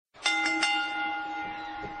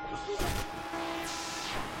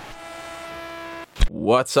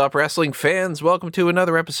What's up, wrestling fans? Welcome to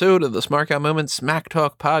another episode of the Smart Guy Moment Smack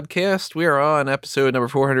Talk podcast. We are on episode number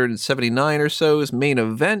 479 or so's main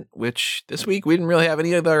event, which this week we didn't really have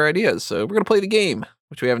any other ideas, so we're going to play the game,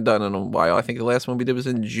 which we haven't done in a while. I think the last one we did was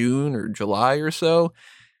in June or July or so.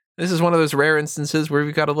 This is one of those rare instances where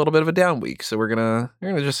we've got a little bit of a down week, so we're gonna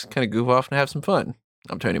just kind of goof off and have some fun.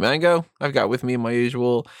 I'm Tony Mango. I've got with me my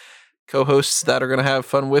usual co-hosts that are going to have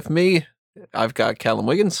fun with me. I've got Callum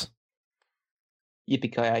Wiggins.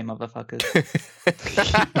 Yippee-ki-yay, motherfuckers.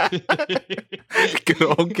 Good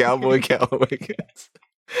old cowboy Callum Wiggins.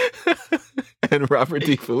 And Robert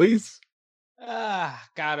D. Felice. God,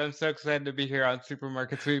 I'm so excited to be here on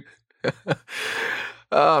Supermarket Sweep.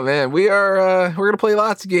 Oh man, we're gonna play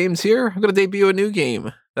lots of games here. I'm gonna debut a new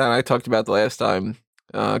game that I talked about the last time,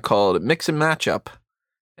 called Mix and Matchup,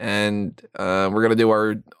 and we're gonna do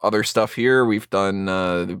our other stuff here. We've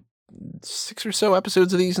done 6 or so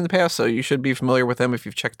episodes of these in the past, so you should be familiar with them if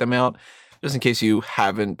you've checked them out. Just in case you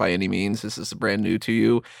haven't by any means, this is brand new to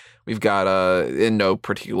you. We've got, in no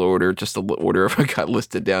particular order, just the order I got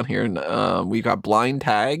listed down here. We've got Blind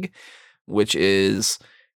Tag, which is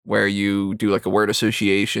where you do like a word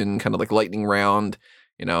association, kind of like lightning round.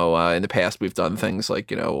 You know, in the past, we've done things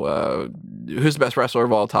like, who's the best wrestler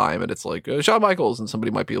of all time? And it's like Shawn Michaels, and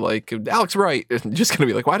somebody might be like Alex Wright. And just going to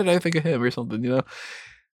be like, why did I think of him or something,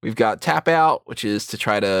 We've got Tap Out, which is to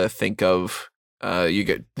try to think of, you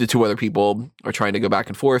get the two other people are trying to go back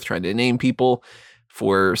and forth, trying to name people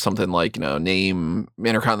for something like, name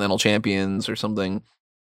Intercontinental Champions or something.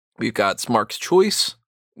 We've got Smark's Choice,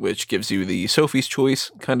 which gives you the Sophie's Choice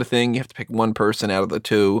kind of thing. You have to pick one person out of the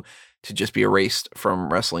two to just be erased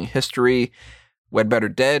from wrestling history. Wed Better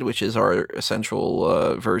Dead, which is our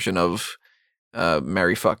essential version of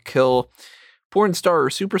Marry, Fuck, Kill. Porn Star or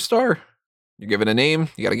Superstar. You're given a name,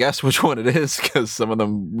 you got to guess which one it is, because some of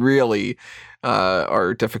them really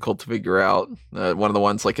are difficult to figure out. One of the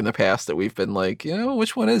ones like in the past that we've been like,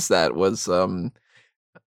 which one is that, was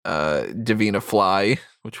Divina Fly,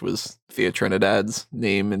 which was Thea Trinidad's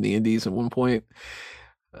name in the Indies at one point.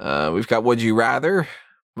 We've got Would You Rather.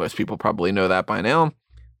 Most people probably know that by now.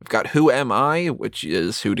 We've got Who Am I, which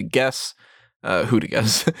is who to guess.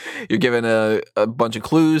 You're given a bunch of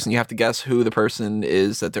clues and you have to guess who the person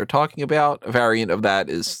is that they're talking about. A variant of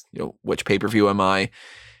that is, which pay-per-view am I?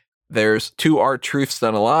 There's 2 R-Truths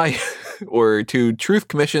and a lie, or 2 Truth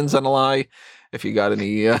Commissions and a lie, if you got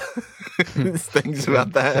any things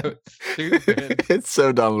about that. It's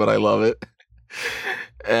so dumb, but I love it.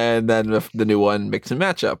 And then the new one, Mix and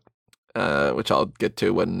Matchup, which I'll get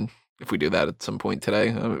to if we do that at some point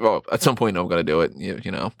today. Well, at some point I'm going to do it,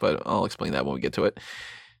 but I'll explain that when we get to it.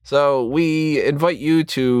 So we invite you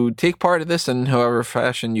to take part of this in however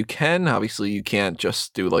fashion you can. Obviously, you can't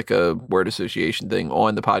just do like a word association thing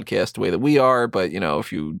on the podcast the way that we are, but,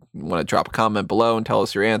 if you want to drop a comment below and tell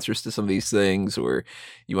us your answers to some of these things, or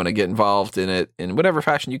you want to get involved in it in whatever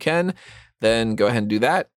fashion you can, then go ahead and do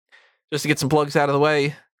that. Just to get some plugs out of the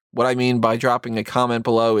way, what I mean by dropping a comment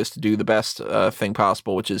below is to do the best thing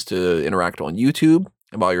possible, which is to interact on YouTube.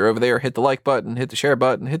 And while you're over there, hit the like button, hit the share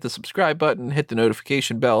button, hit the subscribe button, hit the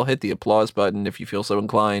notification bell, hit the applause button if you feel so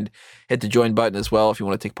inclined. Hit the join button as well if you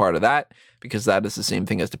want to take part of that, because that is the same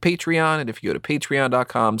thing as the Patreon. And if you go to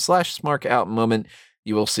patreon.com/smarkoutmoment,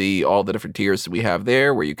 you will see all the different tiers that we have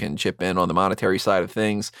there, where you can chip in on the monetary side of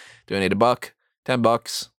things. Donate $1,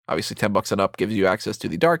 $10. Obviously, $10 and up gives you access to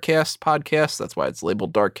the Darkcast podcast. That's why it's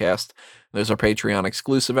labeled Darkcast. Those are Patreon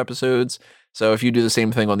exclusive episodes. So if you do the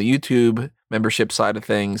same thing on the YouTube membership side of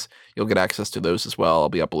things, you'll get access to those as well. I'll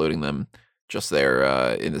be uploading them just there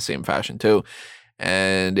in the same fashion too.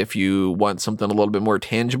 And if you want something a little bit more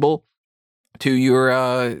tangible to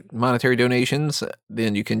your monetary donations,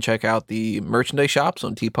 then you can check out the merchandise shops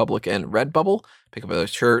on TeePublic and Redbubble. Pick up a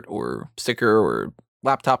shirt or sticker or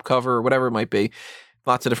laptop cover or whatever it might be.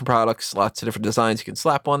 Lots of different products, lots of different designs you can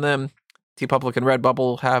slap on them. TeePublic and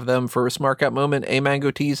Redbubble have them for Smart Out Moment, A Mango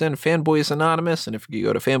Tees, and Fanboys Anonymous. And if you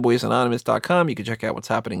go to fanboysanonymous.com, you can check out what's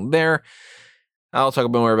happening there. I'll talk a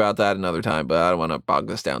bit more about that another time, but I don't want to bog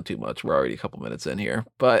this down too much. We're already a couple minutes in here.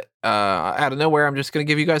 But out of nowhere, I'm just going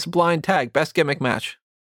to give you guys a blind tag. Best gimmick match.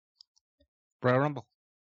 Royal Rumble.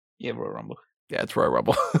 Yeah, Royal Rumble. Yeah, it's Royal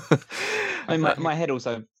Rumble. I mean, my head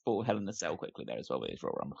also thought Hell in a Cell quickly there as well, but it's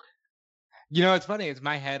Royal Rumble. What's funny is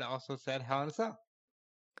my head also said Hell in a Cell.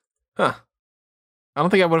 Huh. I don't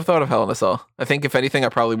think I would have thought of Hell in a Cell. I think if anything, I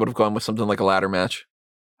probably would have gone with something like a ladder match.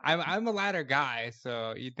 I'm a ladder guy,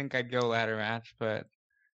 so you'd think I'd go ladder match, but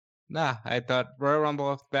nah, I thought Royal Rumble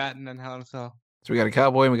off the bat and then Hell in a Cell. So we got a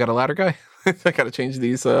cowboy and we got a ladder guy. I got to change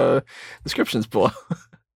these descriptions below.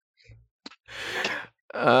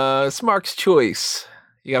 Smark's choice.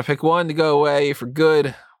 You gotta pick one to go away for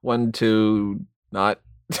good, one to not,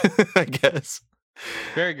 I guess.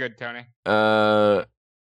 Very good, Tony.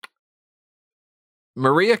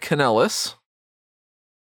 Maria Kanellis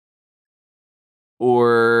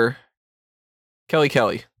or Kelly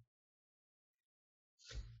Kelly?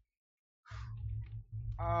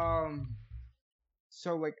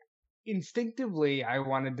 So like instinctively I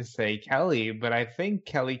wanted to say Kelly, but I think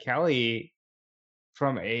Kelly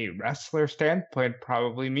from a wrestler standpoint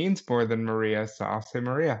probably means more than Maria, so I'll say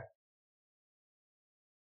Maria.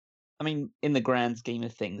 I mean, in the grand scheme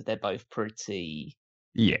of things, they're both pretty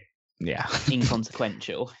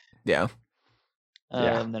inconsequential. Yeah.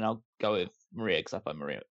 Then I'll go with Maria because I find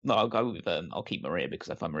Maria. No, I'll go with I'll keep Maria because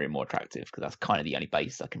I find Maria more attractive because that's kind of the only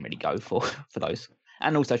base I can really go for those.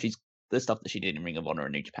 And also, the stuff that she did in Ring of Honor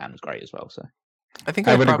and New Japan was great as well. So I think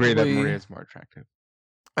I would agree that Maria is more attractive.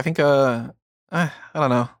 I think I don't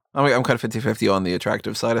know. I'm kind of 50-50 on the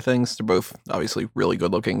attractive side of things. They're both obviously really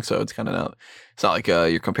good looking, so it's kind of not. It's not like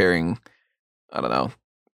you're comparing. I don't know.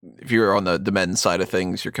 If you're on the men's side of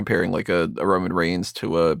things, you're comparing like a Roman Reigns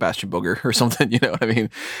to a Bastion Booger or something. You know what I mean?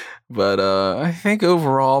 But I think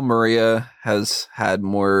overall Maria has had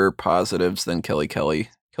more positives than Kelly Kelly.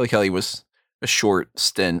 Kelly Kelly was a short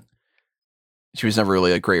stint. She was never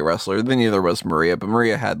really a great wrestler. Then neither was Maria, but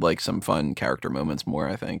Maria had like some fun character moments more,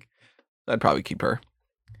 I think. I'd probably keep her.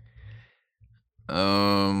 Let's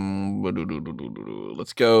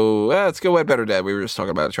go Wed Better Dead. We were just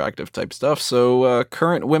talking about attractive type stuff. So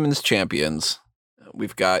current women's champions.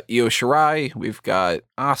 We've got Io Shirai, we've got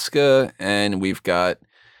Asuka, and we've got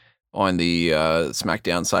on the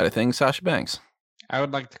SmackDown side of things, Sasha Banks. I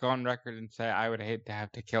would like to go on record and say I would hate to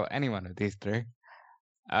have to kill any one of these three.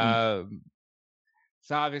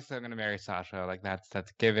 So obviously I'm going to marry Sasha. Like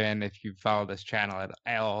that's given. If you follow this channel at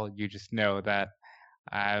all, you just know that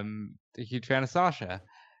I'm a huge fan of Sasha.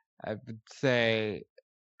 I would say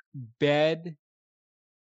bed,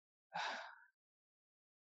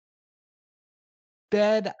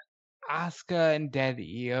 Asuka, and dead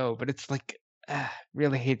Io. But it's like,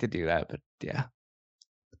 really hate to do that. But yeah.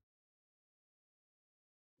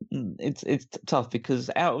 It's tough because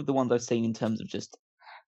out of the ones I've seen in terms of just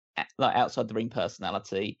like outside the ring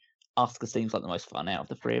personality, Asuka seems like the most fun out of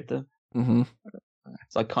the three of them. Mm-hmm.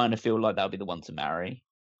 So I kind of feel like that would be the one to marry,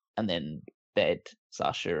 and then bed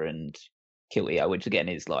Sasha and kill Io, which again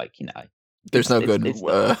is like, you know, there's no good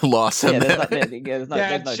loss in that.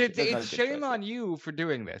 It's shame on you for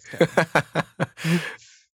doing this.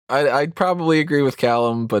 I'd probably agree with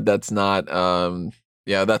Callum, but that's not.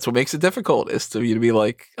 Yeah, that's what makes it difficult is to be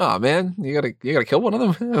like, oh man, you gotta kill one of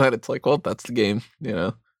them. And it's like, well, that's the game, you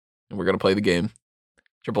know, and we're gonna play the game.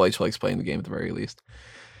 Triple H likes playing the game at the very least.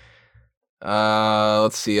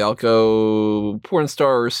 Let's see. I'll go porn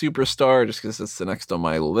star or superstar just because it's the next on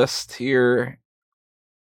my list here.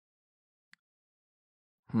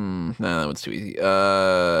 No, that one's too easy.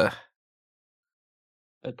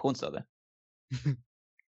 Porn star then.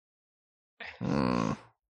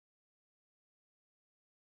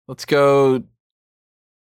 Let's go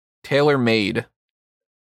Taylor Made.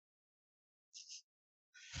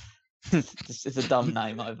 It's a dumb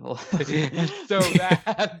name, I thought. It's so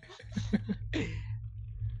bad.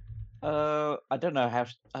 I don't know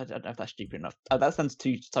if that's stupid enough. That sounds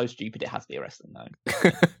so stupid. It has to be a wrestling name.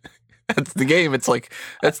 That's the game. It's like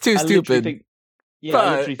that's too stupid. I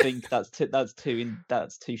literally think that's too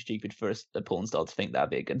stupid for a porn star to think that'd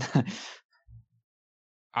be a good name.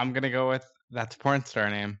 I'm gonna go with that's a porn star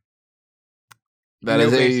name. That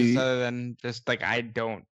is basis other than just like I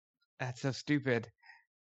don't. That's so stupid.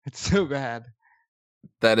 It's so bad.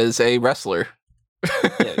 That is a wrestler.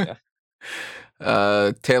 Yeah.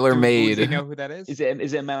 Taylor Made. Do you know who that is? Is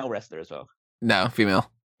it a male wrestler as well? No,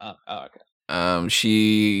 female. Oh, okay.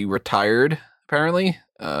 She retired apparently.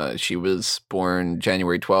 She was born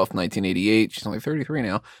January 12th, 1988. She's only 33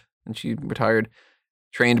 now, and she retired.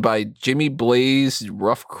 Trained by Jimmy Blaze,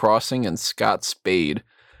 Rough Crossing, and Scott Spade.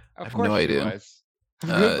 I have no idea.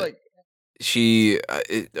 Her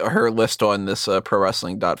list on this pro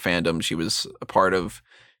wrestling.fandom, she was a part of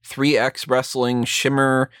 3X Wrestling,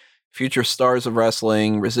 Shimmer, Future Stars of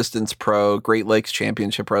Wrestling, Resistance Pro, Great Lakes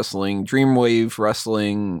Championship Wrestling, Dreamwave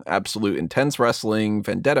Wrestling, Absolute Intense Wrestling,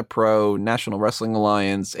 Vendetta Pro, National Wrestling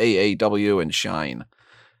Alliance, AAW, and Shine.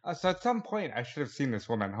 So at some point, I should have seen this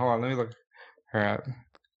woman. Hold on, let me look her up.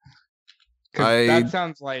 Because that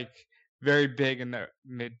sounds like very big in the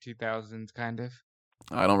mid 2000s, kind of.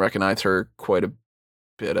 I don't recognize her quite a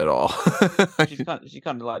bit at all. She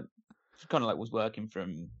kind of like was working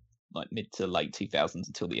from like mid to late 2000s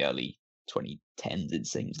until the early 2010s. It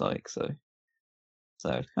seems like so.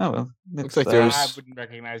 So, oh well. Looks like I there's wouldn't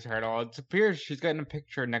recognize her at all. It appears she's got a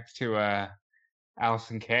picture next to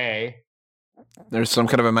Allison Kay. there's some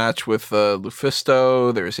kind of a match with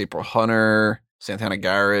Lufisto. There's April Hunter, Santana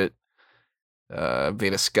Garrett,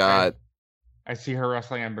 Veda Scott. I see her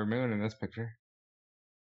wrestling Ember Moon in this picture.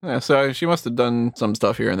 Yeah, so she must have done some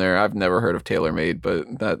stuff here and there. I've never heard of TaylorMade, but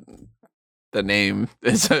that name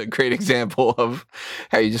is a great example of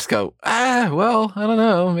how you just go, well, I don't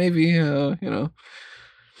know, maybe, you know.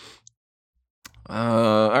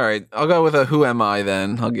 All right, I'll go with a Who Am I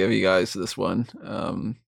then. I'll give you guys this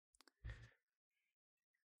one.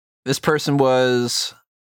 This person was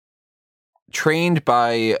trained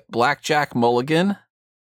by Blackjack Mulligan,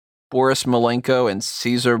 Boris Malenko, and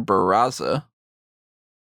Caesar Barraza.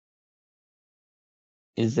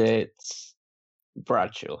 Is it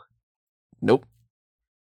Bradshaw? Nope.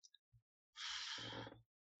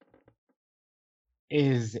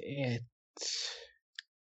 Is it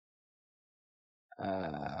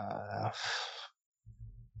I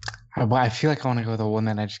feel like I want to go with a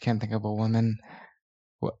woman. I just can't think of a woman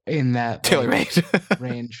in that TaylorMade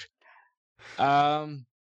range. I'll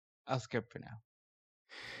skip for now.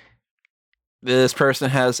 This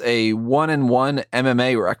person has a 1-1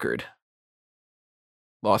 MMA record.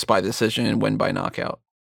 Lost by decision, win by knockout.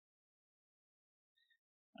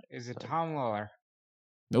 Is it Tom Lawler?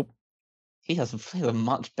 Nope. He has a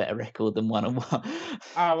much better record than 1-1.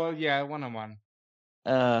 Oh well, yeah, 1-1.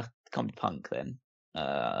 Can't be Punk then.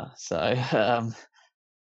 Yeah,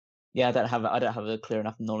 I don't have a clear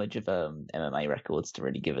enough knowledge of MMA records to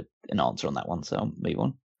really give an answer on that one. So I'll move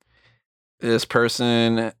on. This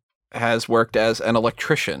person has worked as an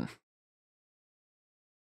electrician.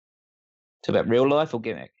 So about real life or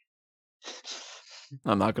gimmick?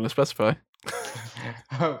 I'm not going to specify.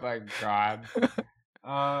 Oh my god.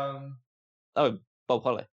 Oh, Bob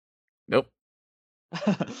Holly. Nope.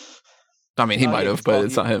 I mean, he might have, but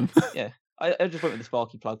it's not him. Yeah, I just went with the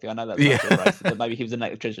Sparky plug thing. I know that's Yeah. but maybe he was an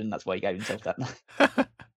electrician. That's why he gave himself that.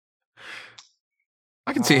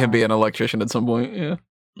 I can see him being an electrician at some point. Yeah.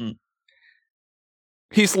 Mm.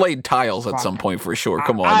 He's laid tiles at some point for sure.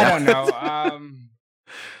 Come on. I don't know.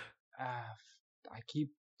 I keep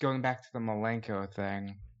going back to the Malenko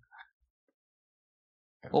thing.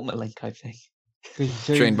 What Malenko thing?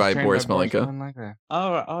 Trained by Boris Malenko.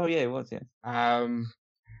 Oh yeah, it was, yeah.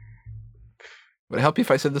 Would it help you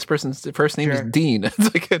if I said this person's first name is Dean? It's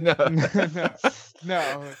like, no.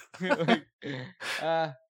 No.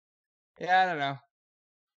 Yeah, I don't know.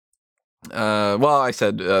 Well, I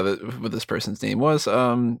said what this person's name was.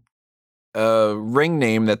 A ring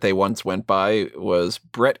name that they once went by was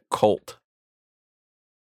Brett Colt.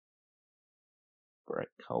 Brett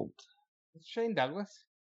Colt. Shane Douglas?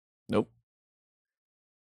 Nope.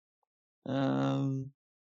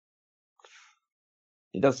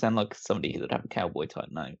 It does sound like somebody who would have a cowboy type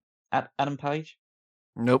name. Adam Page?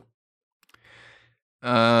 Nope.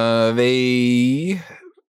 They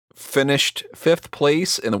finished 5th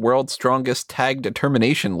place in the World's Strongest Tag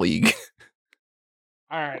Determination League.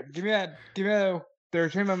 All right, give me that. They're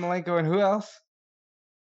trained by Malenko and who else?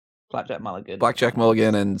 Blackjack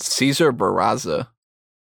Mulligan and Caesar Barraza.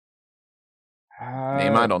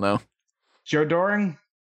 Name I don't know. Joe Doring?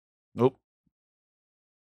 Nope.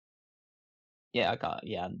 Yeah, I can't.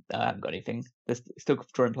 Yeah, I haven't got anything. They're still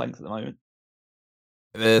drawing blanks at the moment.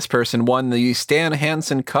 This person won the Stan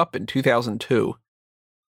Hansen Cup in 2002.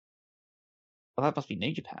 Well, that must be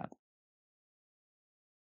New Japan.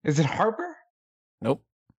 Is it Harper? Nope.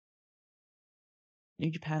 New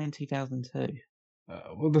Japan in 2002.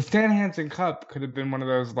 Well, the Stan Hansen Cup could have been one of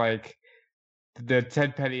those, like, the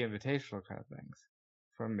Ted Petty Invitational kind of things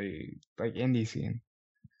from the, like, indie scene.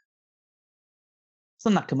 It's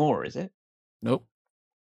not Nakamura, is it? Nope.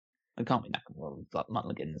 It can't be Nakamura with like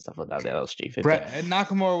Mulligan and stuff like that. That was stupid.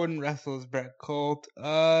 Nakamura wouldn't wrestle as Brett Colt.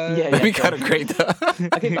 That'd be kind of great. Though.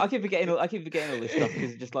 I keep forgetting all this stuff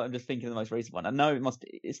because just like I'm just thinking of the most recent one. I know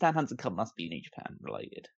Stan Hansen Cup must be New Japan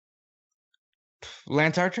related.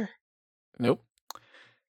 Lance Archer? Nope.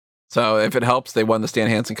 So if it helps, they won the Stan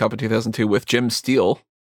Hansen Cup in 2002 with Jim Steele.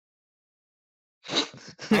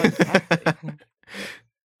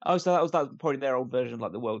 Oh, so that was probably their old version of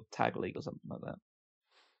like the World Tag League or something like that.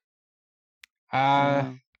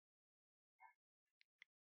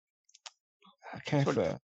 Okay.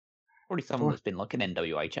 Probably someone that's been like an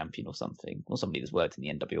NWA champion or something, or somebody that's worked in the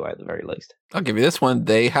NWA at the very least. I'll give you this one.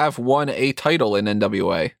 They have won a title in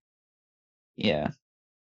NWA. Yeah.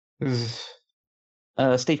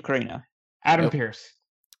 Steve Corino. Adam Pearce.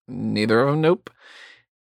 Neither of them. Nope.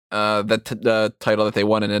 The title that they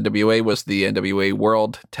won in NWA was the NWA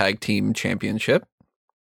World Tag Team Championship.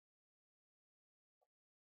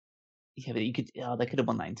 Yeah, but you could. Oh, they could have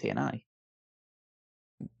won that in TNA.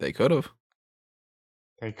 They could have.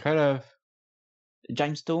 They could have.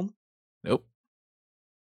 James Storm. Nope.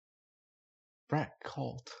 Brett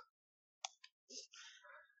Colt.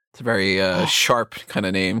 It's a very sharp kind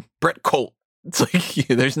of name. Brett Colt. It's like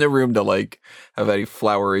there's no room to like have any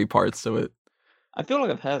flowery parts to it. I feel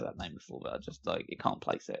like I've heard that name before, but I just like you can't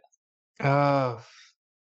place it. They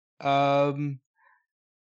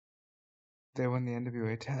won the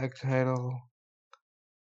NWA tag title.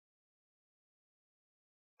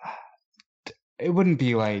 It wouldn't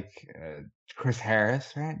be like Chris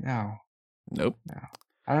Harris, right? No. Nope. No.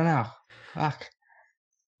 I don't know. Fuck.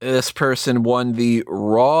 This person won the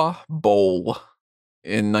Raw Bowl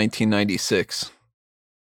in 1996.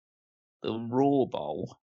 The Raw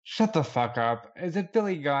Bowl. Shut the fuck up. Is it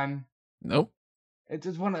Billy Gunn? Nope. It's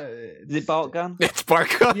just one of. Is it Bart Gunn? It's Bart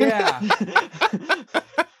Gunn. Yeah.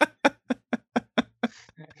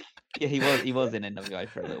 Yeah, he was in NWA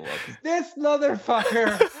for a little while. This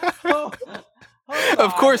motherfucker.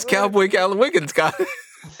 Of course, Cowboy Alan Wiggins got it.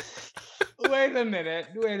 Wait a minute.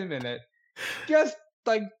 Just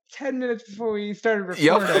like 10 minutes before we started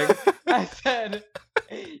recording, I said,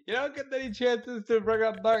 you don't get any chances to bring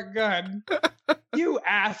up Bart Gunn. You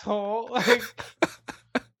asshole. Like,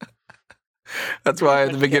 that's why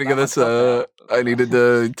at the beginning of this, I needed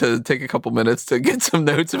to take a couple minutes to get some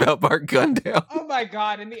notes about Bart Gunn down. Oh my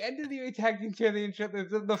god, in the NWA Tag Team Championship,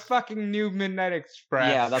 there's the fucking new Midnight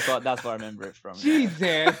Express. Yeah, that's what I remember it from.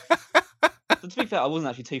 Jesus. To be fair, I wasn't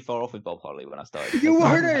actually too far off with Bob Holly when I started. You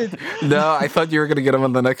weren't. No, I thought you were going to get him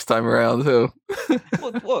on the next time around, too.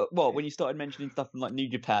 What? When you started mentioning stuff from like New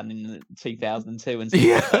Japan in 2002 and stuff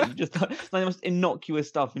Yeah. like that, you just like the most innocuous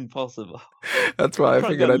stuff impossible. That's why I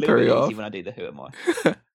figured I'd throw you off. When I do the Who Am I?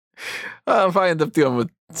 If I end up dealing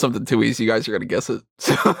with something too easy, you guys are going to guess it.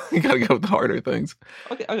 So you got to go with the harder things.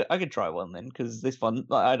 I could try one then, because this one,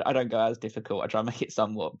 like, I don't go as difficult. I try and make it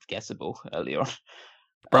somewhat guessable earlier on.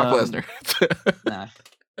 Brock Lesnar. No.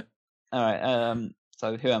 All right.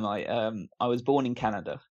 So who am I? I was born in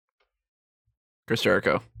Canada. Chris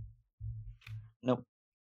Jericho. Nope.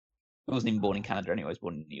 I wasn't even born in Canada anyway. I was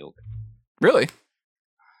born in New York. Really?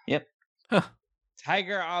 Yep. Huh.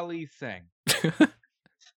 Tiger Ali Singh.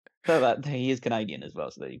 So that he is Canadian as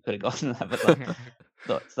well, so that you could have gotten that.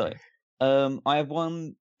 But sorry. I have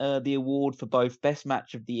won the award for both Best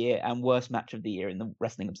Match of the Year and Worst Match of the Year in the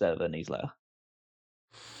Wrestling Observer newsletter.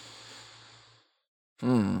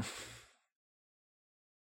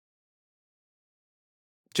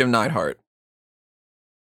 Jim Neidhart.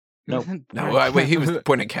 Nope. No, wait, he was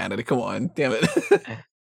born in Canada. Come on, damn it. I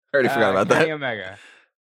already forgot about Kenny that. Omega.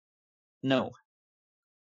 No.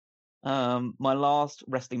 My last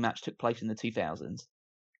wrestling match took place in the 2000s.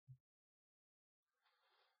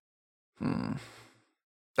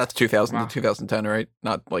 That's 2000 Wow. to 2010, right?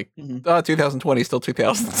 Not like Mhm. 2020, still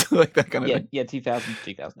 2000s, like that kind of thing. Yeah, 2000 to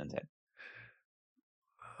 2010.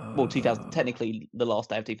 Well, 2000, technically the last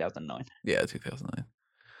day of 2009. Yeah, 2009.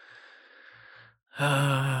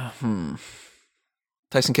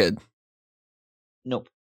 Tyson Kidd. Nope.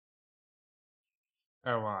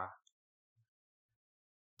 Oh, wow.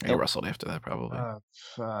 He Nope. wrestled after that, probably. Yeah,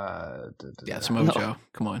 No. Samoa Joe.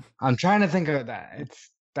 Come on. I'm trying to think of that. It's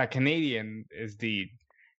that Canadian is the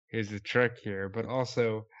trick here, but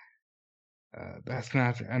also best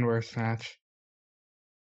match and worst match.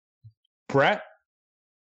 Brett?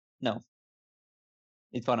 No.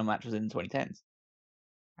 His final match was in the 2010s.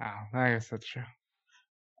 Oh, I guess that's true.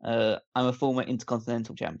 I'm a former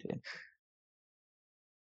Intercontinental Champion.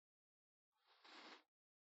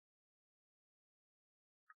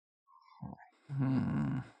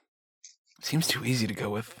 Seems too easy to go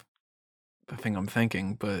with the thing I'm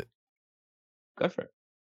thinking, but Go for it.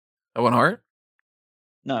 Owen Hart?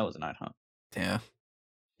 No, it wasn't Neidhart. Yeah.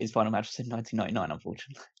 His final match was in 1999,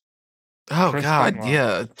 unfortunately. Oh Chris God, Benoit.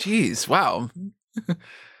 yeah. Jeez, wow.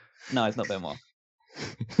 No, it's not Benoit.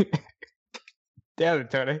 Damn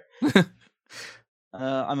it, Tony.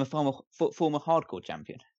 I'm a former hardcore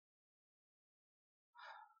champion.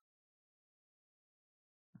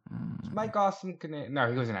 Mike Awesome Canadian.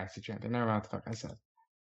 No, he was an NXT champion. Never mind what the fuck I said.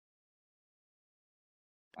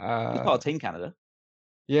 He's part of Team Canada.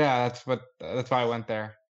 Yeah, that's why I went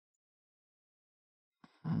there.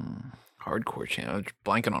 Hardcore champion.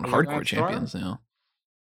 Blanking on Is it hardcore Lance Storm? champions now.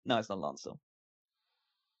 No, it's not Lance Storm.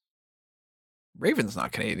 Raven's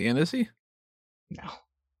not Canadian, is he? No.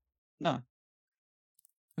 No.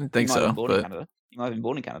 I didn't think He might have so. been born in But Canada. He might have been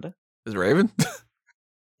born in Canada. is Raven?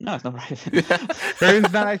 No, it's not Raven.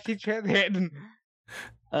 Raven's not NXT champion.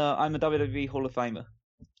 I'm a WWE Hall of Famer.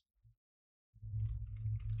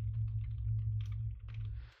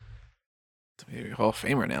 Maybe Hall of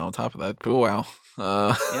Famer now on top of that. Oh, wow.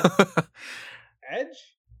 Edge?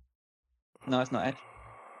 No, it's not Edge.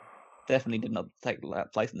 Definitely did not take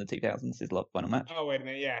place in the 2000s. His final match. Oh, wait a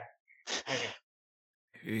minute. Yeah. Okay.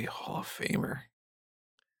 Maybe Hall of Famer.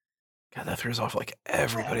 God, that throws off like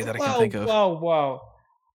everybody that I can think of. Whoa.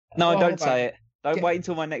 No, don't say it. Don't wait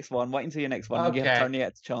until my next one. Wait until your next one. Okay. You have only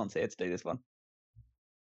get a chance here to do this one.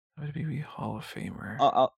 Would it be Hall of Famer?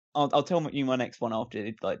 I'll tell you my next one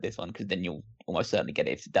after like this one, because then you'll almost certainly get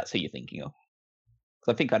it if that's who you're thinking of.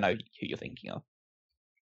 Because I think I know who you're thinking of.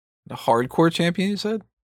 The hardcore champion, you said?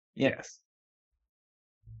 Yes.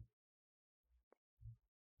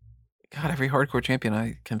 God, every hardcore champion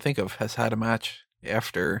I can think of has had a match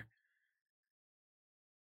after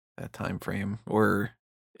that time frame, or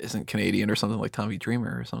isn't Canadian or something like Tommy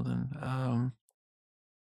Dreamer or something.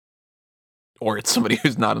 Or it's somebody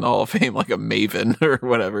who's not in the Hall of Fame, like a Maven or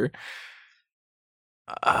whatever.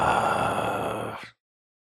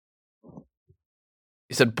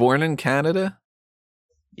 You said born in Canada?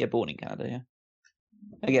 Yeah, born in Canada, yeah.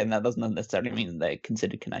 Again, that doesn't necessarily mean they're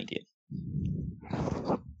considered Canadian.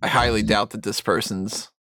 I highly doubt that this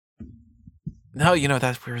person's... No,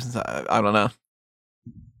 that person's... I don't know.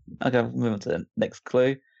 Okay, we'll move on to the next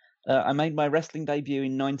clue. I made my wrestling debut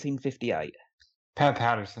in 1958. Pat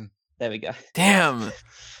Patterson. There we go. Damn.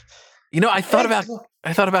 I thought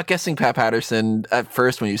about guessing Pat Patterson at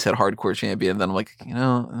first when you said hardcore champion. Then I'm like, I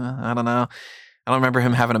don't know. I don't remember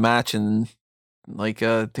him having a match in like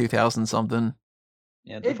 2000 something.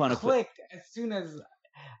 Yeah, it clicked as soon as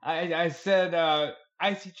I said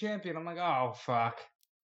IC champion. I'm like, oh fuck.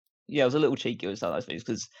 Yeah, I was a little cheeky with some of those things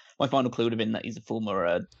because my final clue would have been that he's a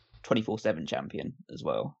former 24/7 champion as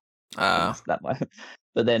well. That way.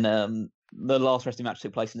 But then the last wrestling match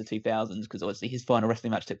took place in the 2000s because obviously his final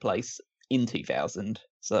wrestling match took place in 2000.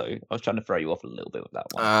 So I was trying to throw you off a little bit with that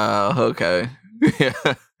one. Okay.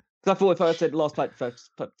 Yeah. Because I thought if I said last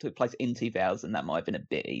took place in 2000, that might have been a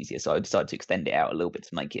bit easier. So I decided to extend it out a little bit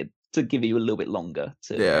to give you a little bit longer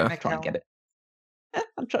to try and get it. Yeah,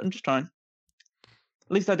 I'm just trying.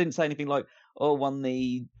 At least I didn't say anything like, won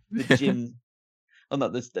the gym.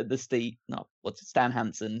 Not the Steve. No, what's it? Stan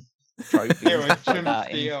Hansen trophy. Yeah, with Jim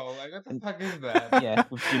Steele. Like, what the fuck is that? Yeah,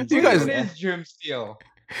 with Jim You guys, What is Jim Steele?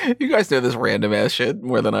 You guys know this random ass shit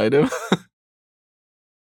more than I do.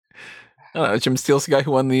 I don't know, Jim Steele's the guy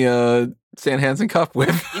who won the Stan Hansen Cup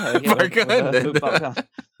with Mark Hunt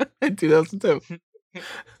in 2002.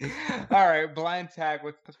 All right, blind tag.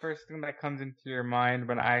 What's the first thing that comes into your mind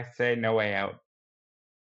when I say No Way Out?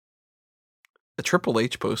 A Triple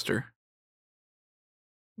H poster.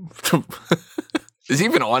 Is he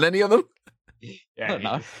even on any of them? Yeah, I don't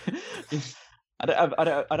know.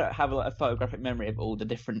 I don't have a photographic memory of all the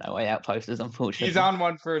different No Way Out posters, unfortunately. He's on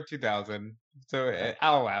one for 2000, so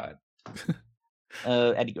I'll allow it.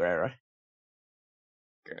 Eddie Guerrero.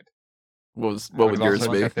 Good. What would yours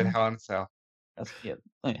be? Hell in a Cell. That's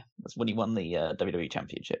that's when he won the WWE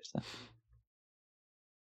Championships. So.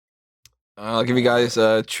 I'll give you guys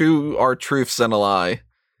True Our Truths and a Lie.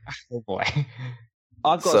 Oh boy.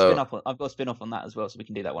 I've got a spin off on that as well, so we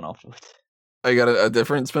can do that one afterwards. I got a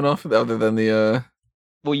different spin off other than the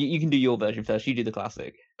Well, you can do your version first. You do the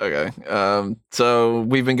classic. Okay. So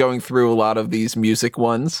we've been going through a lot of these music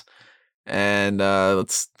ones, and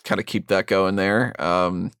let's kind of keep that going there.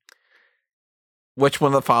 Which one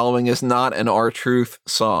of the following is not an R-Truth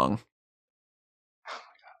song? Oh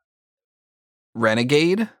my god.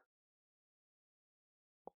 Renegade,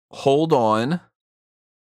 Hold On,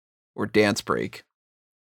 or Dance Break?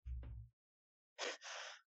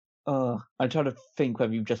 I'm trying to think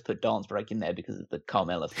whether you've just put Dance Break in there because of the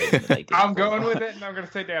Carmella thing. That they did. I'm going with it, and I'm going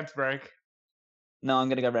to say Dance Break. No, I'm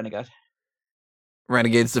going to go Renegade.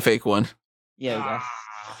 Renegade's the fake one. Yeah,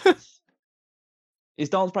 yes. Is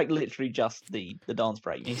Dance Break literally just the Dance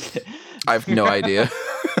Break music? I have no idea.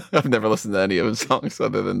 I've never listened to any of his songs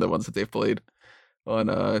other than the ones that they've played on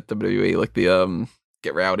WWE, like the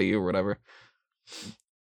Get Rowdy or whatever.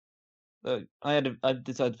 I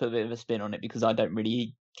decided to put a bit of a spin on it because I don't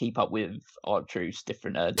really keep up with R-Truth's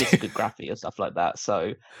different discography or stuff like that.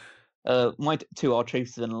 So my two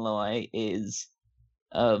R-Truths and a lie is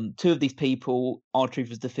two of these people R-Truth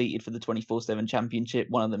was defeated for the 24/7 championship.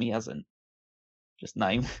 One of them he hasn't. Just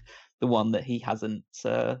name the one that he hasn't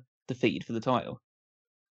defeated for the title.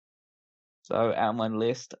 So out of my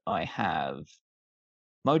list, I have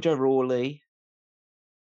Mojo Rawley,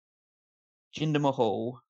 Jinder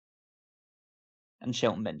Mahal, and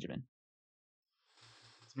Shelton Benjamin.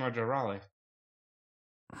 It's Mojo Rawley.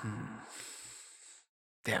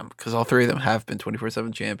 Damn, because all three of them have been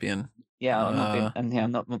 24/7 champion. Yeah,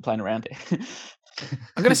 I'm not playing around it.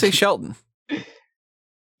 I'm gonna say Shelton.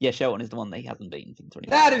 Yeah, Shelton is the one that he hasn't beaten since 20.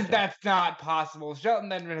 That's not possible.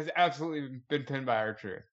 Shelton Edmund has absolutely been pinned by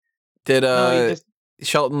R-Truth. Did No,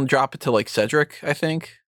 Shelton drop it to like Cedric, I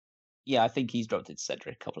think? Yeah, I think he's dropped it to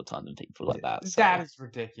Cedric a couple of times and people like that. So. That is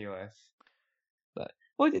ridiculous.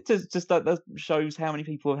 Well, it just that shows how many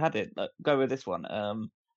people have had it. Go with this one.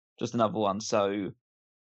 Just another one. So,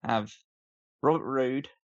 have Robert Roode,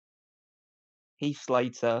 Heath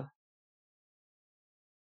Slater,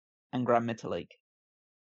 and Gran Metalik.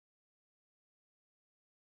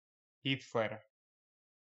 Heath Slater.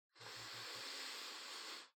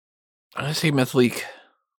 I say Metalik.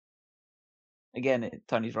 Again,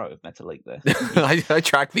 Tony's right with Metalik there. I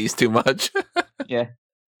track these too much. Yeah.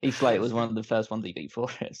 Heath Slater was one of the first ones he beat for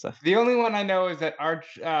it. So the only one I know is that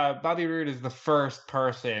Bobby Roode is the first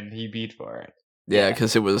person he beat for it. Yeah,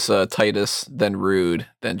 because it was Titus, then Roode,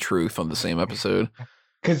 then Truth on the same episode.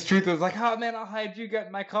 Because Truth was like, "Oh man, I'll hide you, get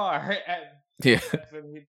in my car." And yeah,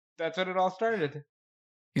 that's when it all started.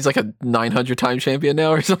 He's like a 900-time champion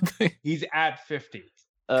now or something. He's at 50.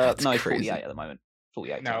 No, he's 48 at the moment.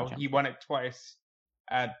 48. No, he won it twice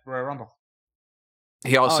at Royal Rumble.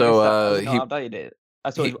 He also he updated it. I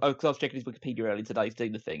saw because I was checking his Wikipedia earlier today to do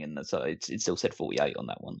the thing, and so it still said 48 on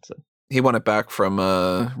that one. So he won it back from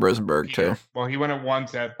Rosenberg too. Well, he won it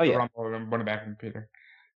once at the Rumble and won it back from Peter.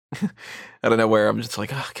 I don't know where I'm just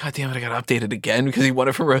like, oh god damn it, I got to update it again because he won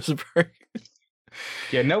it from Rosenberg.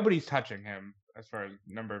 Yeah, nobody's touching him as far as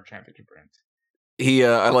number of championship reigns. He,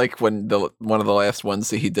 I like when one of the last ones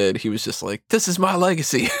that he did, he was just like, "This is my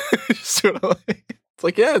legacy." Sort of like, it's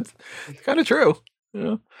like, yeah, it's kind of true.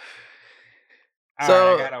 Yeah.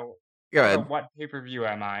 So, right, go ahead. What pay-per-view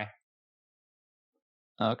am I?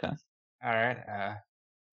 Okay. All right.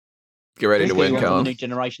 Get ready to win, Colin. New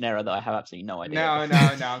generation era that I have absolutely no idea. No.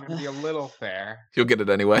 I'm going to be a little fair. You'll get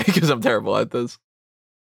it anyway because I'm terrible at this.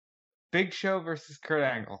 Big Show versus Kurt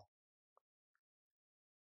Angle.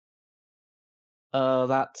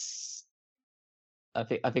 That's. I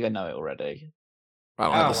think I know it already. I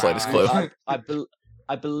don't have the slightest clue.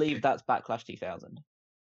 I believe that's Backlash 2000.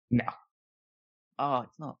 No. Oh,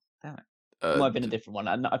 it's not. Damn it. It might have been a different one.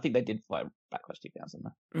 I think they did fight Backlash 2000.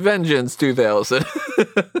 Though. Vengeance 2000.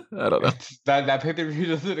 I don't know. That pay-per-view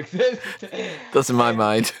doesn't exist. That's in my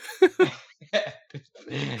mind.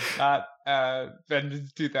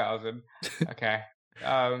 Vengeance 2000. Okay.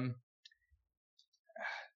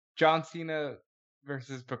 John Cena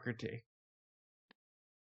versus Booker T.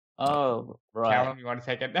 Oh, right. Callum, you want to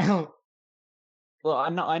take it now? Well,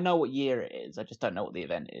 I know what year it is. I just don't know what the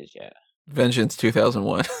event is yet. Vengeance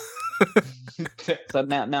 2001. So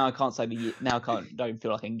now I can't say the year. Now don't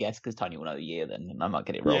feel like I can guess because Tony will know the year. Then and I might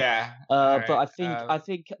get it wrong. Yeah. But I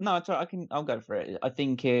think no, it's all right. I'll go for it. I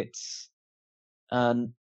think it's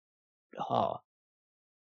No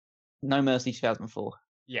Mercy 2004.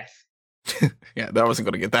 Yes. Yeah, I wasn't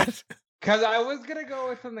going to get that. Because I was going to go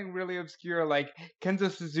with something really obscure like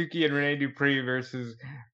Kenzo Suzuki and Rene Dupree versus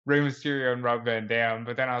Rey Mysterio and Rob Van Dam,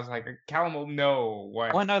 but then I was like, Callum will know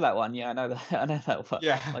what. Oh, I know that one. Yeah, I know that one.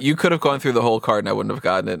 Yeah. You could have gone through the whole card and I wouldn't have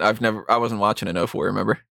gotten it. I wasn't watching in 04,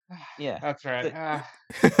 remember? Yeah. That's right.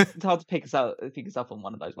 It's hard to pick us up on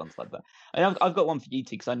one of those ones like that. I mean, I've got one for you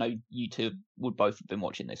two because I know you two would both have been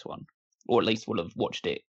watching this one, or at least would have watched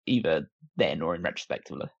it either then or in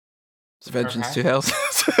retrospectively. It's Vengeance 2000.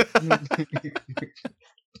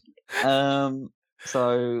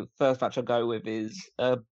 So first match I'll go with is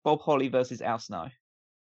Bob Holly versus Al Snow.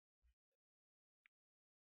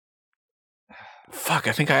 Fuck,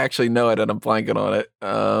 I think I actually know it and I'm blanking on it.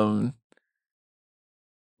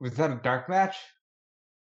 Was that a dark match?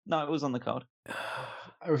 No, it was on the card.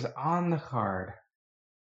 It was on the card.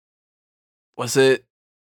 Was it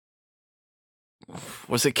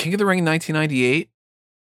King of the Ring 1998?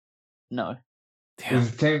 No. Damn. Was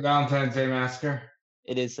it St. Valentine's Day Massacre?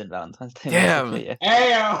 It is St. Valentine's Day. Damn. Yeah.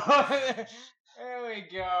 Hey, there we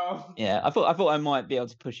go. Yeah, I thought I might be able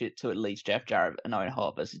to push it to at least Jeff Jarrett and Owen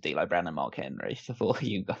Hart versus D'Lo Brown and Mark Henry before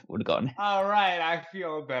you would have gotten. All right, I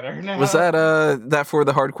feel better now. Was that for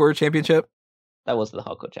the Hardcore Championship? That was for the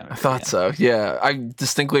Hardcore Championship. I thought so. Yeah, I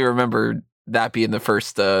distinctly remember that being the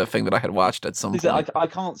first thing that I had watched at some point. I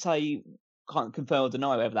can't confirm or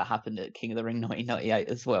deny whether that happened at King of the Ring 1998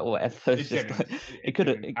 as well, or whatever. It could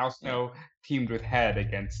have. Al Snow teamed with Head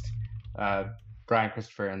against Brian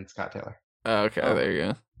Christopher and Scott Taylor. Okay, there you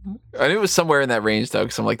go. I knew it was somewhere in that range though,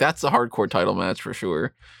 because I'm like, that's the hardcore title match for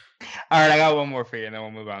sure. All right, I got one more for you, and then we'll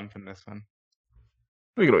move on from this one.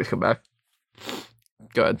 We can always come back.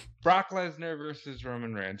 Go ahead. Brock Lesnar versus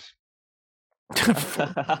Roman Reigns.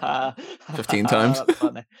 15 times.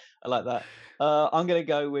 I like that. I'm gonna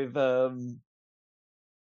go with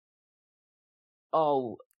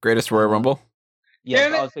Greatest Royal Rumble. Yeah,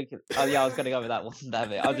 Damn it! I was thinking. Oh yeah, I was going to go with that one.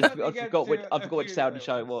 Damn it! I forgot which Saudi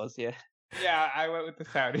show it was. Yeah. Yeah, I went with the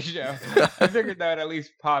Saudi show. I figured that would at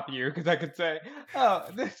least pop you because I could say, "Oh,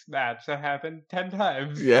 this match that happened 10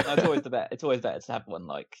 times." Yeah. No, it's always it's always better to have one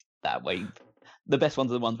like that. Where the best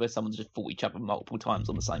ones are the ones where someone's just fought each other multiple times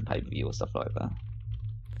on the same pay-per-view or stuff like that.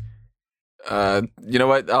 You know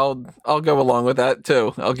what? I'll go along with that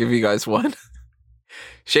too. I'll give you guys one.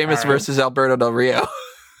 Sheamus versus Alberto Del Rio.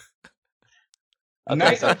 Okay,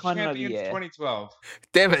 Night so I of kind of know the Champions year. 2012.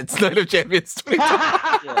 Damn it! It's Night of Champions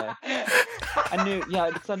 2012. Yeah, I knew.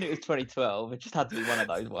 Yeah, because I knew it was 2012. It just had to be one of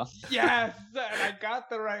those ones. Yes, and I got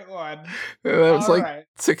the right one. That was All like right.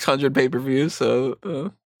 600 pay-per-views. So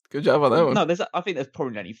good job on that one. No, I think there's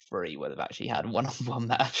probably only 3 where they've actually had one-on-one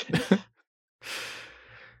match.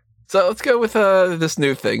 So let's go with this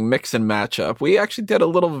new thing, mix and match up. We actually did a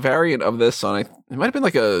little variant of this on. It might have been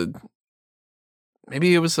like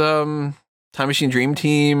maybe it was Time Machine Dream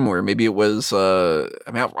Team, or maybe it was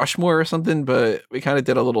Mount Rushmore or something. But we kind of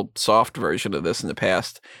did a little soft version of this in the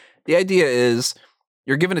past. The idea is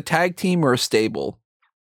you're given a tag team or a stable,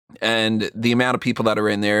 and the amount of people that are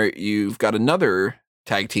in there, you've got another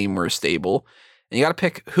tag team or a stable, and you got to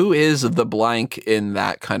pick who is the blank in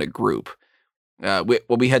that kind of group.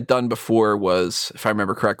 What we had done before was, if I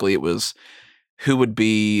remember correctly, it was who would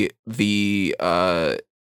be the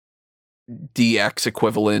DX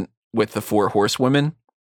equivalent with the 4 horsewomen.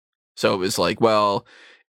 So it was like, well,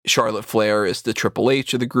 Charlotte Flair is the Triple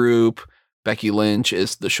H of the group. Becky Lynch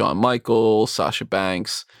is the Shawn Michaels. Sasha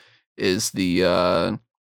Banks is the I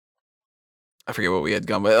forget what we had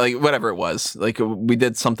gone, but like whatever it was. Like we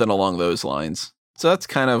did something along those lines. So that's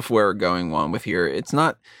kind of where we're going on with here. It's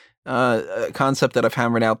not a concept that I've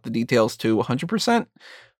hammered out the details to 100%,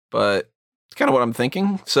 but it's kind of what I'm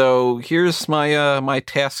thinking. So here's my my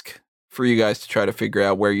task for you guys to try to figure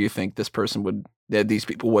out where you think these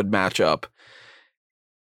people would match up.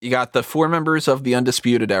 You got the 4 members of the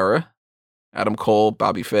Undisputed Era: Adam Cole,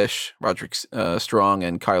 Bobby Fish, Roderick Strong,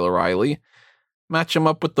 and Kyle O'Reilly. Match them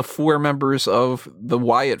up with the 4 members of the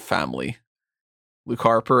Wyatt family: Luke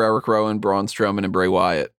Harper, Eric Rowan, Braun Strowman, and Bray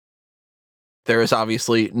Wyatt. There is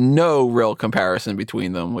obviously no real comparison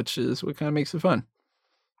between them, which is what kind of makes it fun.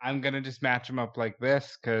 I'm going to just match them up like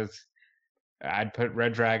this because I'd put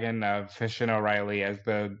Red Dragon, Fish, and O'Reilly as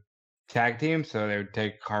the tag team. So they would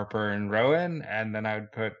take Harper and Rowan. And then I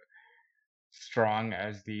would put Strong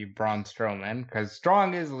as the Braun Strowman because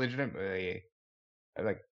Strong is legitimately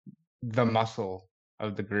like the muscle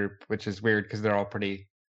of the group, which is weird because they're all pretty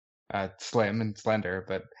slim and slender.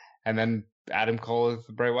 And then Adam Cole is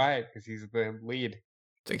Bray Wyatt because he's the lead.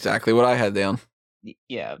 It's exactly what I had down.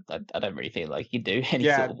 Yeah, I don't really feel like you do any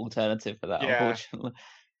sort of alternative for that, unfortunately.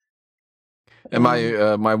 And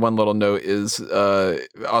my one little note is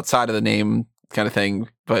outside of the name kind of thing,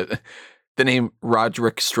 but the name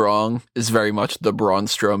Roderick Strong is very much the Braun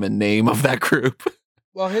Strowman name of that group.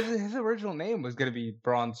 Well, his original name was going to be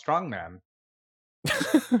Braun Strongman.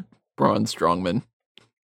 Braun Strongman.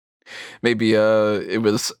 Maybe it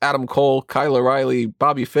was Adam Cole, Kyle O'Reilly,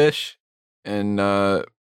 Bobby Fish, and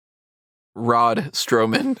Rod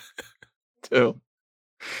Strowman too.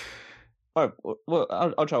 Oh, well,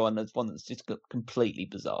 I'll try one that's just completely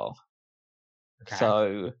bizarre.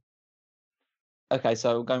 Okay.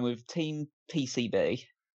 So going with Team PCB.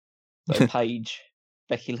 So Paige,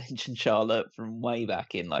 Becky Lynch, and Charlotte from way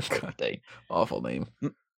back in like 2015. Awful name.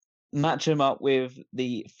 Match them up with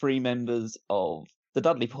the 3 members of the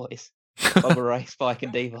Dudley Boys: Bubba Ray, Spike,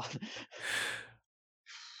 and Devon.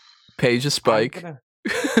 Paige is Spike.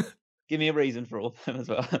 Give me a reason for all of them as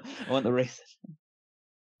well. I want the reason.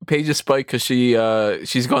 Paige is Spike because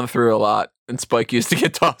she's gone through a lot, and Spike used to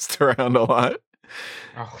get tossed around a lot.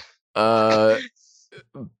 Oh. I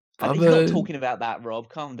think you're not talking about that, Rob.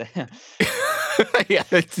 Calm down. Yeah,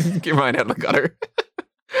 get your mind out of the gutter.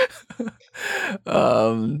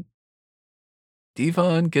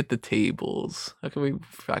 Devon, get the tables. How can we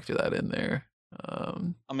factor that in there?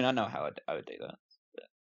 I mean, I know how I would do that. But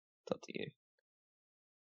it's up to you.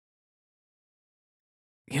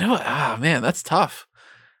 You know what? Man, that's tough.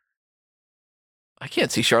 I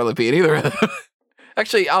can't see Charlotte being either of them.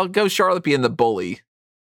 Actually, I'll go Charlotte being the bully.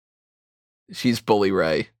 She's Bully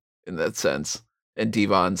Ray in that sense. And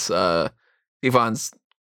Devon's kind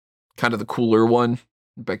of the cooler one.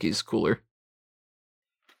 Becky's cooler.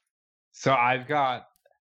 So I've got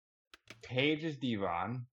Paige as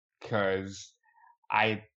Devon because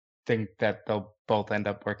I think that they'll both end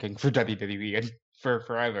up working for WWE and for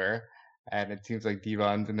forever. And it seems like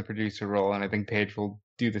Devon's in the producer role, and I think Paige will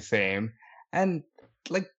do the same. And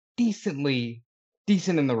like decent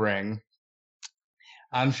in the ring.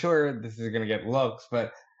 I'm sure this is gonna get looks,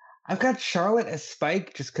 but I've got Charlotte as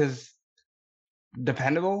Spike just because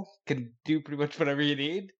dependable, can do pretty much whatever you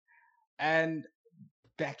need, and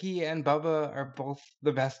Becky and Bubba are both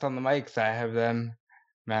the best on the mics. I have them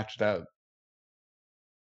matched up.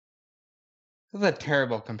 This is a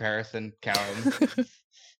terrible comparison, Callum.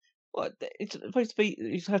 What? It's supposed to be.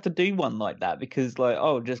 You just have to do one like that because, like,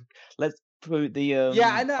 just let's put the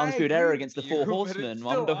I know, Undisputed Era against the Four but Horsemen. it's I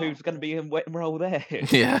wonder still who's going to be in wet and roll there.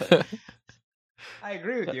 Yeah. I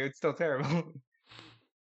agree with you. It's still terrible.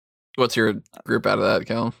 What's your group out of that,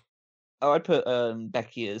 Callum? I'd put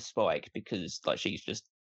Becky as Spike because, like, she's just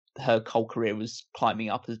her whole career was climbing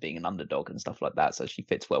up as being an underdog and stuff like that, so she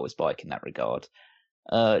fits well with Spike in that regard.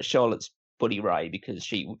 Charlotte's Bully Ray because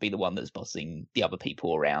she would be the one that's bossing the other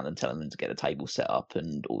people around and telling them to get a table set up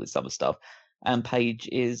and all this other stuff. And Paige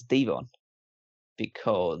is Devon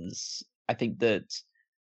because I think that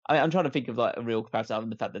I'm trying to think of like a real comparison other than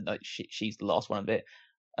the fact that like, she's the last one of it.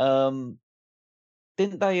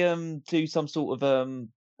 Didn't they do some sort of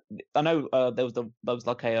I know there was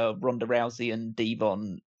like a Ronda Rousey and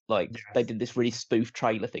Devon like they did this really spoof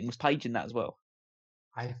trailer thing. Was Paige in that as well?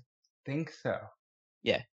 I think so.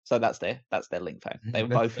 Yeah. So that's their link fan. They were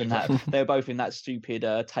both in that. They were both in that stupid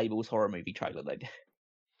tables horror movie trailer they did.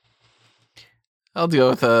 I'll go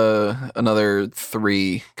with another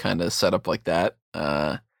 3 kind of setup like that.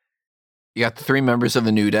 You got the 3 members of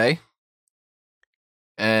the New Day,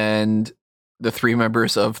 and the 3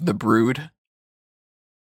 members of the Brood.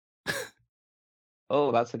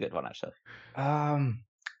 Oh, that's a good one actually. All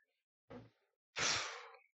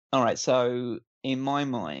right. So in my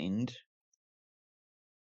mind.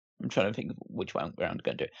 I'm trying to think of which one I'm going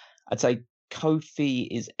to do. I'd say Kofi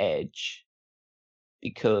is Edge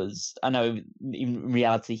because I know in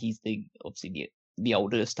reality he's obviously the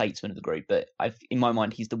older statesman of the group, but in my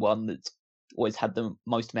mind he's the one that's always had the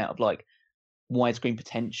most amount of like widescreen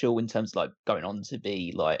potential in terms of like going on to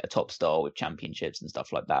be like a top star with championships and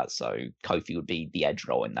stuff like that. So Kofi would be the Edge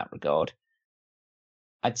role in that regard.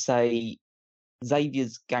 I'd say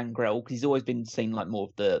Xavier's Gangrel because he's always been seen like more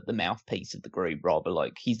of the mouthpiece of the group, rather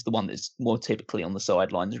like he's the one that's more typically on the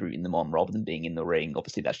sidelines rooting them on rather than being in the ring.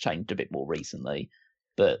 Obviously that's changed a bit more recently,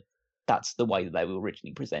 but that's the way that they were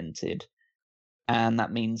originally presented, and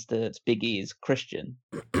that means that Big E is Christian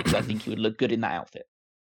because I think he would look good in that outfit.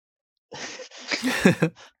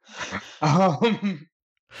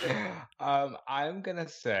 I'm gonna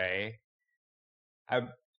say I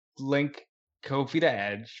link Kofi to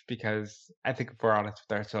Edge because I think if we're honest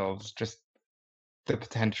with ourselves, just the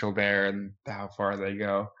potential there and how far they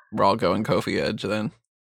go. We're all going Kofi Edge then.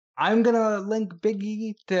 I'm gonna link Big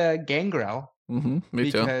E to Gangrel. Me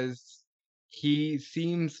because too. He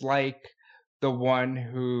seems like the one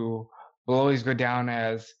who will always go down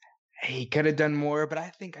as hey, he could have done more, but I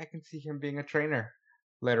think I can see him being a trainer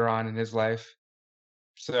later on in his life.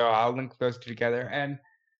 So I'll link those 2 together. And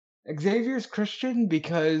Xavier's Christian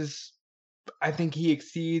because I think he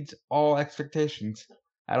exceeds all expectations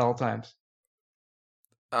at all times.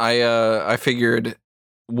 I figured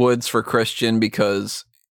Woods for Christian because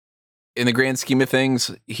in the grand scheme of things,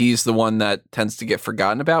 he's the one that tends to get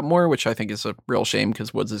forgotten about more, which I think is a real shame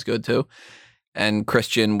because Woods is good too. And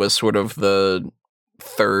Christian was sort of the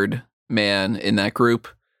 3rd man in that group.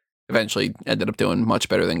 Eventually ended up doing much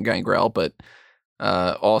better than Gangrel, but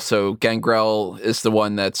also Gangrel is the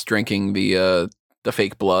one that's drinking the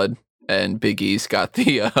fake blood, and Big E's got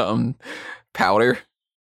the powder.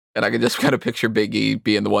 And I can just kind of picture Big E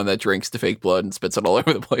being the one that drinks the fake blood and spits it all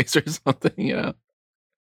over the place or something, you know?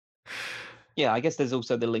 Yeah, I guess there's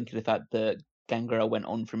also the link to the fact that Gangrel went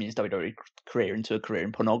on from his WWE career into a career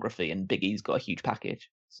in pornography, and Big E's got a huge package.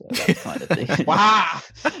 So that's kind of the wow,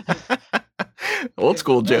 old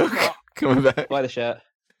school joke coming back. Buy the shirt.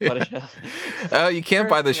 Buy the shirt. Oh, you can't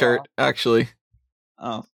buy the shirt actually.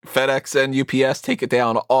 Oh, FedEx and UPS take it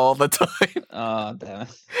down all the time. Oh, damn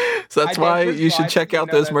it. So that's why you should check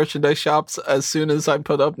out those merchandise shops as soon as I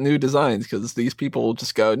put up new designs, because these people will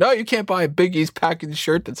just go, no, you can't buy a Big E's package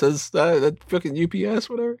shirt that says that fucking UPS,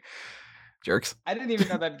 whatever. Jerks. I didn't even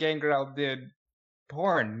know that Gangrel did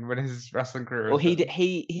porn when his wrestling career. Well, he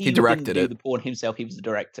directed didn't do it. the porn himself. He was the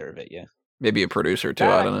director of it. Yeah, maybe a producer too.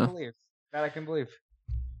 That I don't know. That I can believe.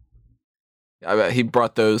 I bet he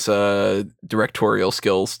brought those directorial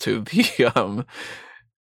skills to the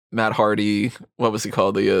Matt Hardy, what was he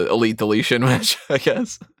called? The Elite Deletion match, I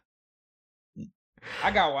guess.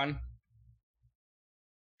 I got one.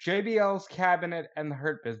 JBL's Cabinet and the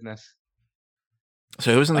Hurt Business.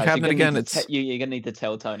 So who's in the cabinet again? You're gonna need to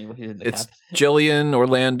tell Tony what he's in the cabinet. It's Jillian,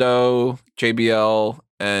 Orlando, JBL,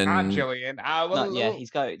 And Not Jillian.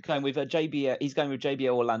 He's going with JBL. He's going with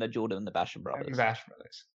JBL, Orlando Jordan, and the Basham brothers. And the Basham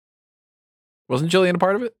brothers. Wasn't Jillian a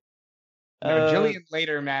part of it? No, Jillian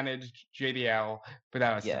later managed JBL, but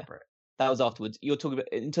that was separate. That was afterwards. You're talking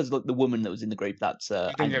about in terms of the woman that was in the group. That's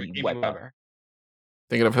Amy Weber.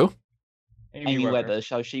 Thinking of who? Amy Weber.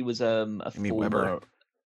 So she was Amy former. Weber.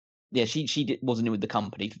 Yeah, she wasn't with the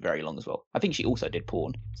company for very long as well. I think she also did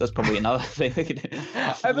porn, so that's probably another thing.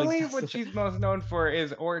 I believe what she's most known for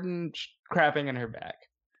is Orton crapping in her back.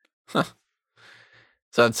 Huh.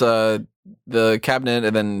 So that's the cabinet,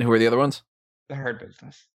 and then who are the other ones? The Hurt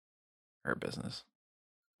Business. Hurt Business.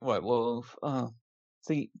 Right. Well,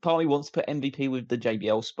 see, part of me wants to put MVP with the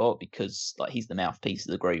JBL spot because like he's the mouthpiece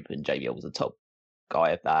of the group, and JBL was the top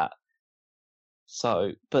guy of that.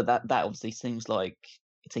 So, but that obviously seems like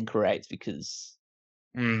it's incorrect because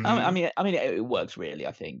I mean it works really.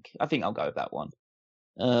 I think I'll go with that one.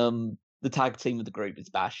 The tag team of the group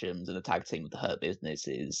is Bashams, and the tag team of the Hurt Business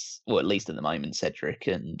is, well, at least at the moment, Cedric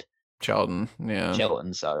and Shelton. Yeah,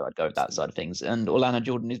 Shelton. So I'd go with that side of things. And Orlando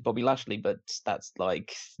Jordan is Bobby Lashley, but that's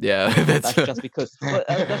like that's just because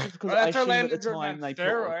that's Orlando Jordan on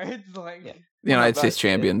steroids. Like the United States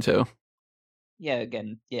champion too. Yeah,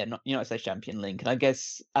 again, not United States champion Link, and I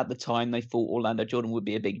guess at the time they thought Orlando Jordan would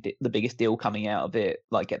be the biggest deal coming out of it,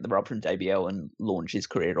 like get the rub from JBL and launch his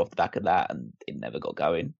career off the back of that, and it never got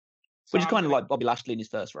going. Which is kind of like Bobby Lashley in his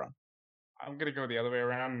first run. I'm gonna go the other way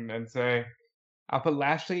around and say I'll put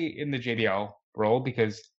Lashley in the JBL role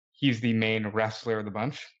because he's the main wrestler of the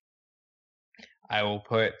bunch. I will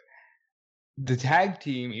put the tag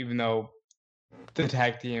team, even though the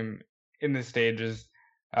tag team in this stage is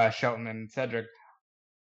Shelton and Cedric.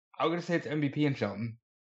 I'm going to say it's MVP and Shelton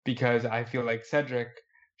because I feel like Cedric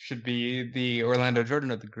should be the Orlando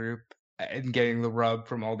Jordan of the group and getting the rub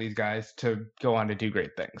from all these guys to go on to do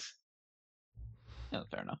great things. Yeah,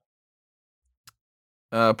 fair enough.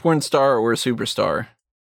 Porn star or superstar?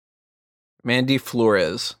 Mandy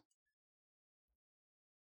Flores.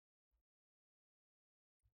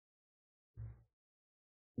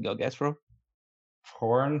 You got a guess, bro?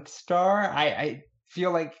 Porn star? I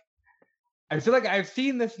feel like I've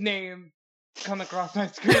seen this name come across my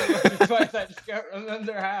screen twice. I just can't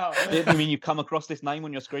remember how. You mean you've come across this name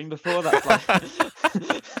on your screen before? That's like I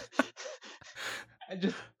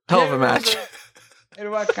just hell of a match. In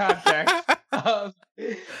what context? I'll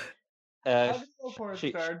go porn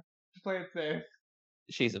star. Just play it safe.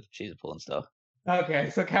 She's a porn star. Okay,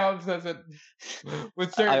 so Callum says it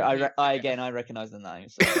with certain. I recognize the name.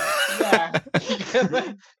 So. Yeah.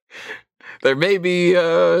 There may be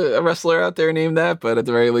a wrestler out there named that, but at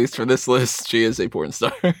the very least, for this list, she is a porn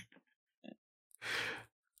star.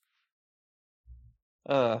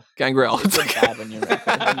 Gangrel. It's bad when you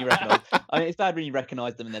recognize. I mean, it's bad when you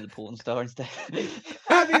recognize them and they're the porn star instead.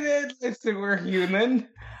 I mean, listen, we're human.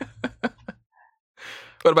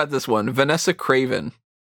 What about this one? Vanessa Craven.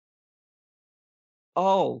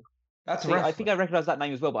 Oh, that's right. I think I recognize that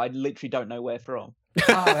name as well, but I literally don't know where from. Did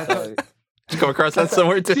you come across that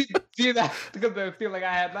somewhere too? See that? Because I feel like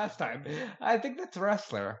I had last time. I think that's a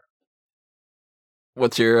wrestler.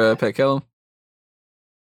 What's your pick, Helen?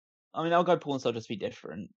 I mean, I'll go porn star just to be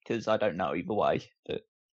different because I don't know either way. But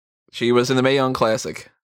she was in the Mae Young Classic.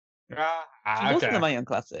 She was in the Mae Young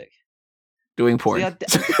Classic. Doing porn.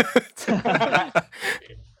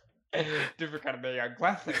 Different kind of Mae Young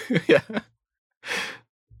Classic. Yeah.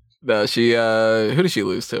 No, she who did she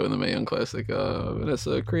lose to in the Mae Young Classic?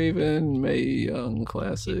 Vanessa Craven, Mae Young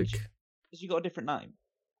Classic. She got a different name.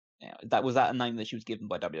 Yeah, was that a name that she was given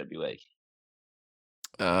by WWE?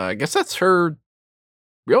 I guess that's her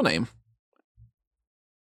real name.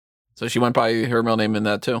 So she went by her real name in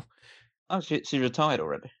that too. Oh, she retired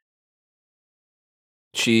already.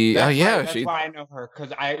 That's why I know her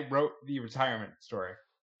because I wrote the retirement story.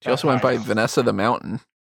 She also went by Vanessa the Mountain.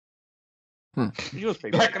 She was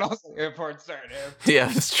pretty. That could also be a porn star name. Yeah,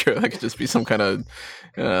 that's true. That could just be some kind of.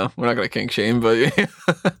 We're not gonna kink shame, but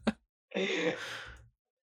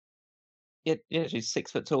yeah, she's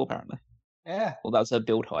 6 foot tall apparently. Yeah. Well, that was her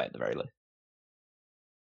build height at the very least.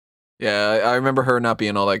 Yeah, I remember her not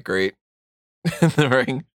being all that great in the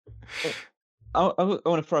ring. I want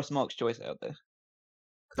to throw some Mark's Choice out there.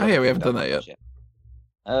 Oh yeah, we haven't done that yet.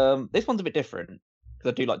 This one's a bit different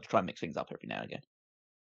because I do like to try and mix things up every now and again.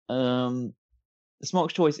 The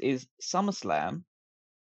Smart's Choice is SummerSlam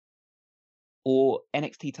or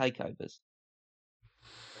NXT takeovers.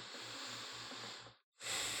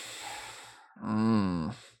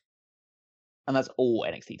 And that's all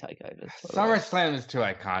NXT takeovers. SummerSlam is too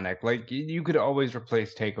iconic. Like you could always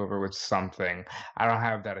replace Takeover with something. I don't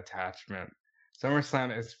have that attachment.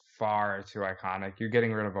 SummerSlam is far too iconic. You're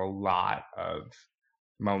getting rid of a lot of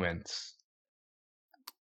moments.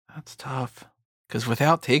 That's tough. Because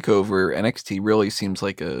without TakeOver, NXT really seems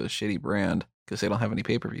like a shitty brand because they don't have any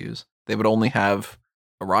pay-per-views. They would only have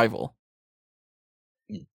a rival.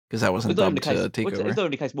 Because that wasn't dubbed to TakeOver. It's not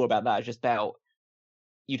only case more about that. It's just about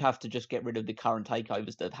you'd have to just get rid of the current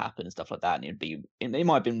takeovers that have happened and stuff like that, and it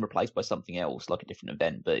might have been replaced by something else, like a different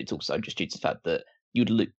event. But it's also just due to the fact that you'd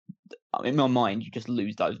lose. In my mind, you just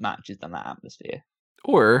lose those matches and that atmosphere.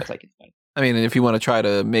 Or, I mean, if you want to try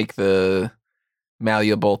to make the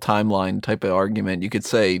malleable timeline type of argument, you could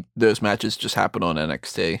say those matches just happen on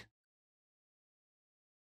NXT.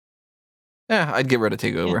 Yeah, I'd get rid of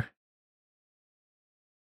TakeOver. Yeah.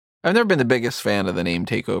 I've never been the biggest fan of the name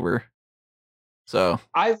TakeOver. So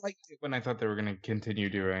I liked it when I thought they were going to continue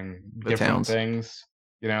doing different things.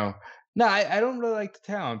 You know, no, I don't really like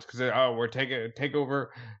the towns because we're TakeOver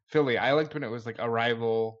Philly. I liked when it was like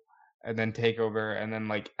Arrival and then TakeOver, and then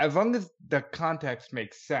like as long as the context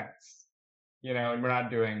makes sense, you know, and we're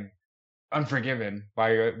not doing Unforgiven by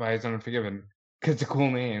his Unforgiven because it's a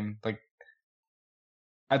cool name. Like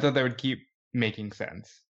I thought they would keep making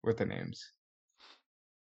sense with the names.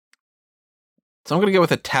 So I'm gonna go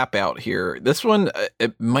with a tap out here. This one,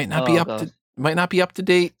 it might not be up to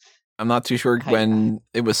date. I'm not too sure when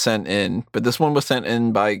it was sent in, but this one was sent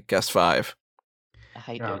in by Guest 5. I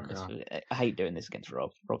hate doing this. I hate doing this against Rob.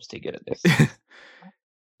 Rob's too good at this.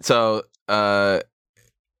 So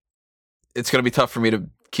it's gonna be tough for me to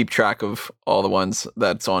keep track of all the ones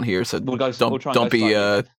that's on here. So don't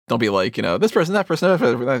be like, you know, this person, that person,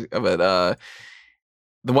 but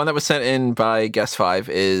the one that was sent in by Guest 5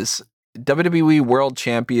 is WWE World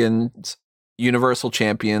Champions, Universal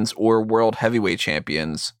Champions, or World Heavyweight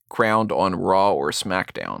Champions crowned on Raw or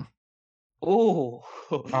SmackDown. Oh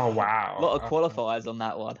wow! A lot of qualifiers on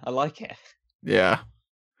that one. I like it. Yeah,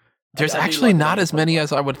 there's actually not as many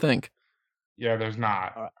as I would think. Yeah, there's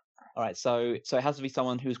not. All right. So it has to be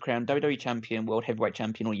someone who's crowned WWE Champion, World Heavyweight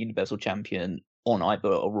Champion, or Universal Champion on either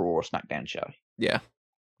a Raw or SmackDown show. Yeah,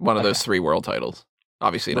 one of those 3 world titles.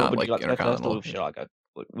 Obviously not like Intercontinental. Should I go?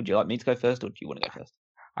 Would you like me to go first, or do you want to go first?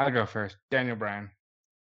 I'll go first. Daniel Bryan.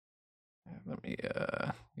 Let me.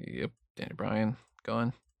 Yep, Daniel Bryan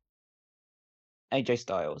going. AJ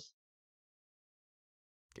Styles.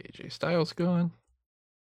 AJ Styles going.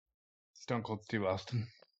 Stone Cold Steve Austin.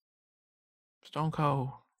 Stone Cold.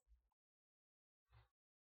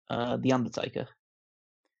 The Undertaker.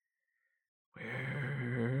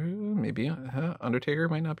 Maybe Undertaker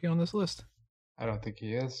might not be on this list. I don't think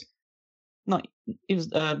he is. He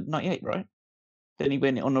was 98, right? Didn't he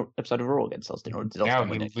win it on an episode of Raw against Austin? Or did Austin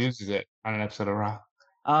win it? He loses it on an episode of Raw.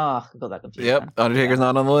 I got that confused. Yep, man. Undertaker's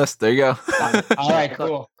not on the list. There you go. All right,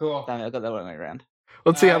 cool. Damn it, I got that one way around.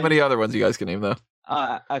 Let's see how many other ones you guys can name, though.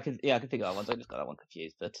 I can think of other ones. I just got that one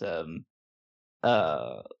confused. But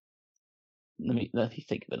let me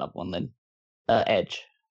think of another one then. Edge.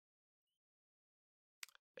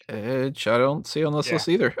 Edge, I don't see on this list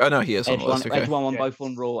either. Oh no, he is on the list. Edge won both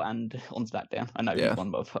on Raw and on SmackDown. I know he won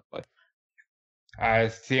both.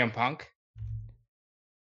 CM Punk.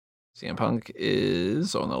 CM Punk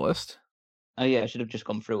is on the list. Oh yeah, I should have just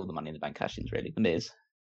gone through all the Money in the Bank cash-ins. Really, The Miz.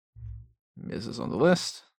 Miz is on the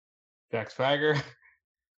list. Jack Swagger.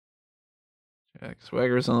 Jack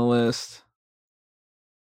Swagger's on the list.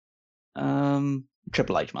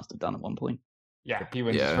 Triple H must have done at one point. Yeah, he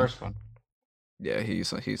wins his first one. Yeah,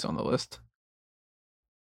 he's on the list.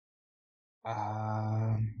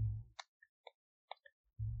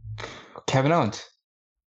 Kevin Owens.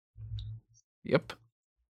 Yep.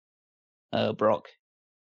 Brock.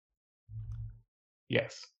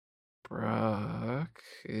 Yes. Brock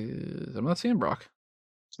is... I'm not seeing Brock.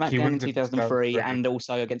 SmackDown in 2003 and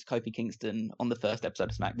also against Kofi Kingston on the first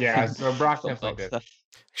episode of SmackDown. Yeah, so Brock definitely did.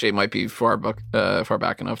 Actually, it might be far back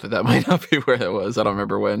enough that might not be where that was. I don't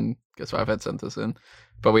remember when Guess 5 had sent this in.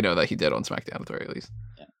 But we know that he did on SmackDown at the very least.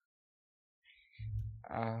 Yeah.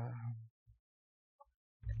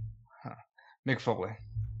 Mick Foley.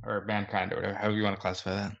 Or Mankind, or whatever, however you want to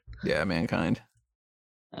classify that. Yeah, Mankind.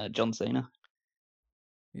 John Cena.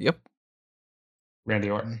 Yep. Randy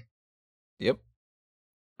Orton. Yep.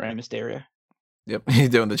 Rey Mysterio. Yep, he's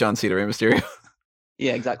doing the John Cena Rey Mysterio.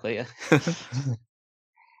 Yeah, exactly, yeah.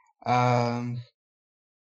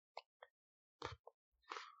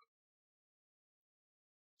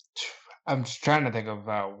 I'm just trying to think of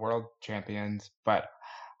world champions, but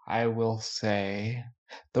I will say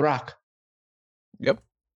The Rock. Yep.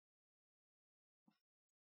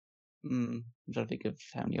 I'm trying to think of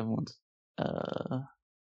how many other ones.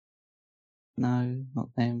 No, not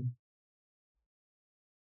them.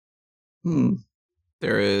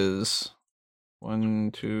 There is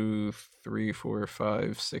 1, 2, 3, 4,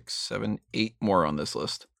 5, 6, 7, 8 more on this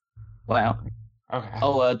list. Wow. Okay.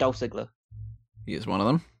 Oh, Dolph Ziggler. He is one of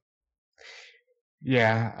them.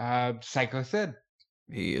 Yeah. Psycho Sid.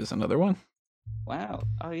 He is another one. Wow.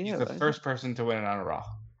 Oh yeah. He's the first person to win it on a Raw.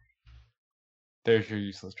 There's your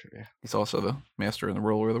useless trivia. He's also the master and the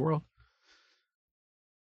ruler of the world.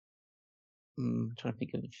 I'm trying to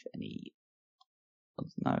think of any.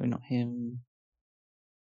 No, not him.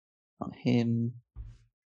 Not him.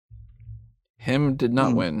 Him did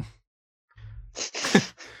not win.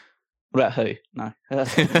 What about who? No.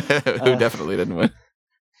 Who definitely didn't win.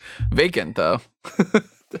 Vacant, though.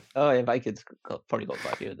 Oh, yeah, Vacant's probably got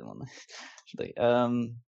quite a few of them on there. Actually.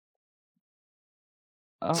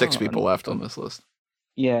 6 people left on this list.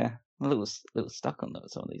 Yeah. I'm a little stuck on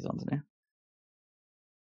some of these ones now.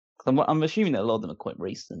 I'm assuming that a lot of them are quite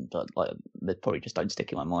recent, but like they probably just don't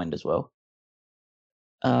stick in my mind as well.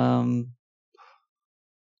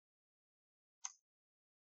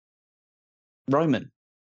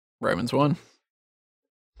 Roman's one.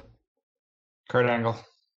 Kurt Angle.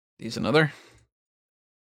 He's another.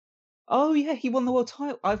 Oh yeah, he won the world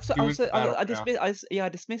title. I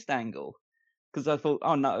dismissed Angle because I thought,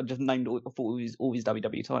 oh no, I just named all his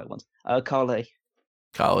WWE title ones. Khali,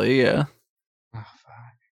 yeah. Oh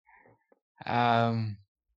fuck.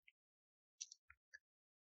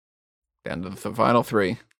 Down to the final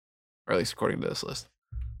 3, or at least according to this list.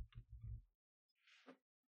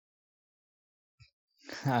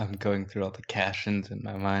 I'm going through all the cash-ins in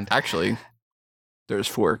my mind. Actually, there's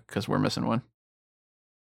 4 because we're missing one.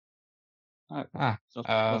 Oh, so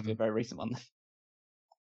must be a very recent one.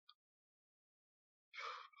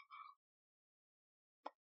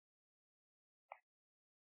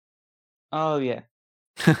 Oh yeah.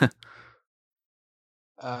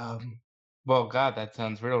 Well, God, that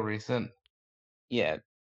sounds real recent. Yeah.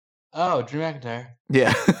 Oh, Drew McIntyre.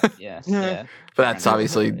 Yeah. Yeah. Yeah. But that's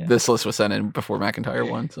obviously this list was sent in before McIntyre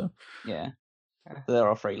won, so. Yeah. There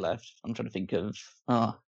are 3 left. I'm trying to think of.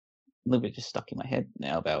 A little bit just stuck in my head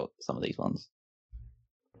now about some of these ones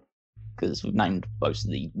because we've named most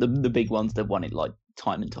of the big ones that won it like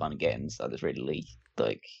time and time again. So there's really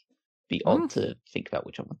like be odd to think about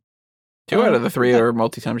which one. 2 out of the 3 are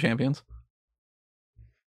multi-time champions.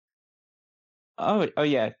 Oh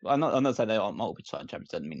yeah. I'm not saying they aren't multi-time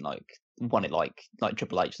champions. I mean like won it like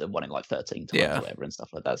Triple H that won it like 13 times or whatever and stuff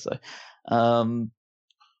like that. So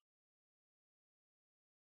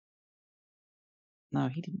no,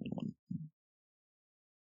 he didn't win one.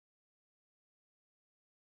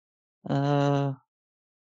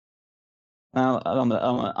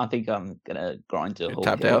 I think I'm gonna grind to a halt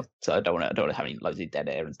tapped here, out. so I don't want to have any loads of dead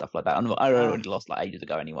air and stuff like that. I already lost like ages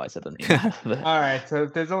ago anyway, so it doesn't really matter. All right, so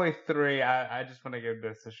if there's only 3, I just want to give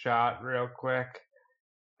this a shot real quick.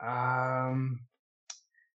 We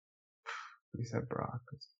said Brock.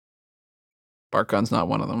 Bart Gunn's not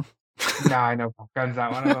one of them. No, I know Bart Gunn's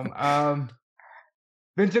not one of them.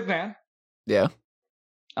 Vince McMahon. Yeah.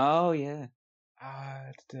 Oh yeah.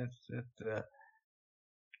 All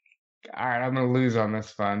right, I'm gonna lose on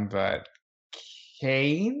this one, but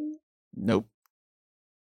Kane? Nope.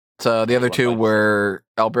 So the other 2 were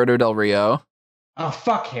Alberto Del Rio. Oh,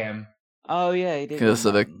 fuck him. Oh yeah, he did. Because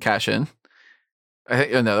of the cash in. I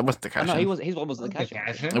think no, that wasn't the cash in. No, his one wasn't the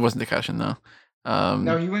cash in. It wasn't the cash in, no.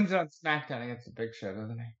 No, he wins it on SmackDown against the Big Show,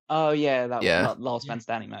 doesn't he? Oh yeah, that was last man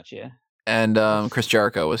standing match, yeah. And Chris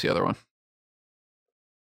Jericho was the other one.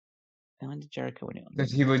 And when did Jericho win it on?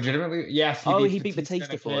 Does he legitimately? Yes. He beat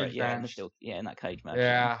Batista for it. Yeah, in that cage match.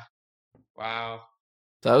 Yeah. Wow.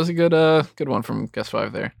 That was a good one from Guest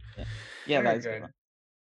 5 there. Yeah, that is good.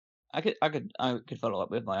 I could follow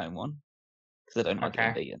up with my own one because I don't like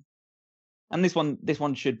getting beaten. And this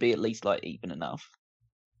one should be at least like even enough.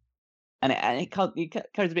 And it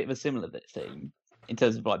carries a bit of a similar theme in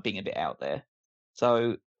terms of like being a bit out there.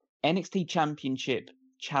 So NXT Championship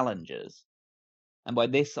challengers, and by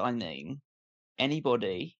this I mean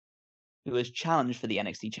anybody who has challenged for the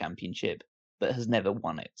NXT Championship but has never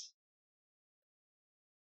won it.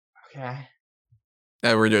 Okay.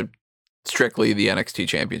 We're doing strictly the NXT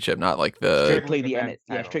Championship, not like the strictly the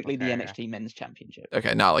NXT Men's Championship.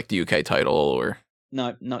 Okay, not like the UK title or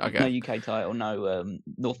no UK title, no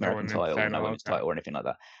North American title, no women's title or anything like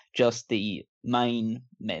that. Just the main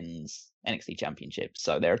men's NXT Championship.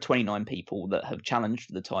 So there are 29 people that have challenged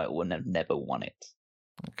for the title and have never won it.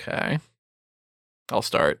 Okay. I'll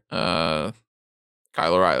start. Kyle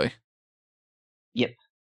O'Reilly. Yep.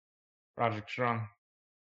 Roderick Strong.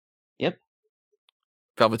 Yep.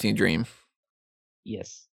 Velveteen Dream.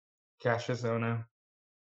 Yes. Cassius Ohno.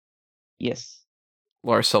 Yes.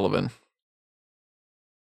 Lars Sullivan.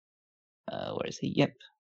 Where is he? Yep.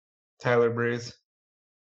 Tyler Breeze.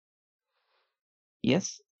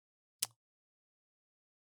 Yes.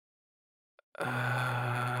 Fuck.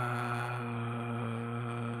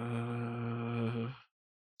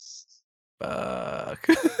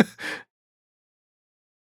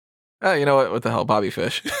 Oh, you know what? What the hell? Bobby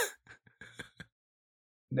Fish.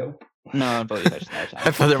 Nope. No, Bobby Fish. No I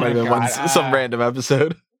chance. thought there might have been God, some random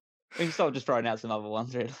episode. We can start just throwing out some other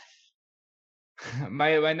ones, really.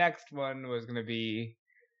 My next one was gonna be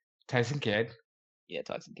Tyson Kidd. Yeah,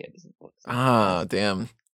 Tyson Kidd. Ah, damn. You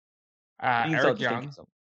can start Eric just thinking Young. of some.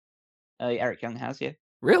 Eric Young has, yeah.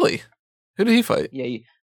 Really? Who did he fight? Yeah,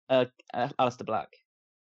 Alistair Black.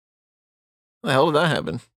 How the hell did that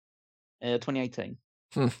happen? 2018.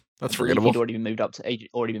 That's He'd forgettable. already been moved up to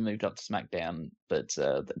SmackDown, but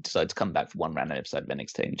decided to come back for one random episode of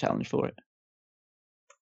NXT and challenge for it.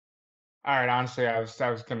 All right, honestly, I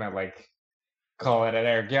was gonna like call it at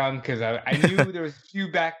Eric Young because I knew there was a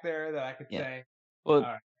few back there that I could say. Well,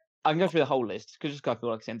 right. I can go through the whole list because I feel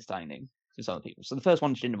like it's entertaining to some people. So the first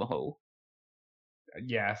one is Jinder Mahal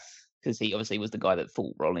Yes. because he obviously was the guy that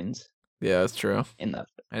fought Rollins Yeah, that's true. in that.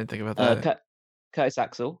 I didn't think about that. Curtis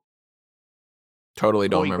Axel, Totally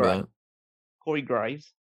don't Corey remember that. Corey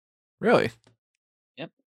Graves. Really? Yep.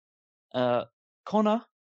 Connor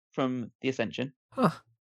from The Ascension. Huh.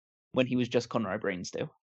 When he was just Conor O'Brien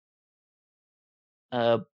still.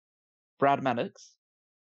 Brad Maddox.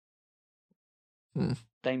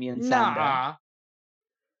 Damian Sandow. Nah.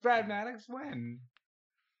 Brad Maddox when?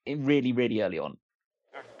 Really, really early on.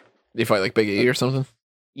 Did he fight like Big E or something?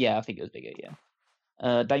 Yeah, I think it was bigger,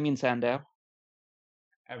 yeah. Damian Sandow.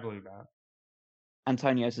 I believe that.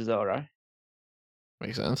 Antonio Cesaro.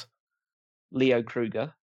 Makes sense. Leo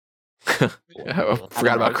Kruger. I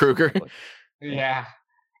forgot about Kruger. Yeah.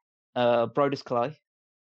 Brodus Clay.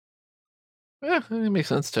 Yeah, it makes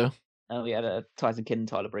sense too. We had Tyson Kidd and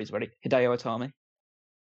Tyler Breeze ready. Hideo Itami.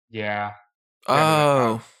 Yeah.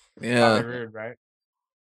 Oh, yeah. Bobby Roode, right?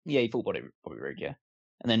 Yeah, he fought Bobby Roode, yeah.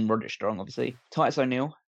 And then Roderick Strong, obviously. Titus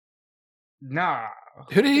O'Neil. Nah.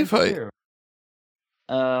 Who did he fight?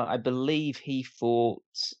 I believe he fought,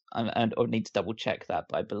 and I need to double check that,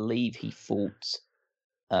 but I believe he fought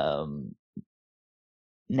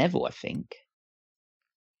Neville, I think.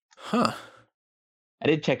 Huh. I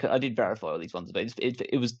did verify all these ones, but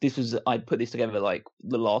I put this together like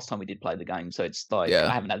the last time we did play the game, so it's like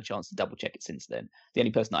I haven't had a chance to double check it since then. The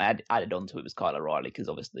only person I added onto it was Kyle O'Reilly because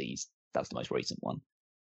obviously that's the most recent one.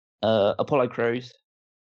 Apollo Crews,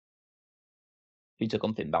 who took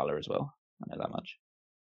on Finn Balor as well. I know that much.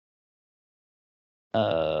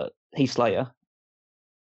 Heath Slater.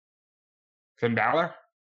 Finn Balor?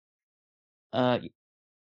 Yeah,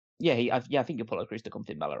 I think Apollo Crews took on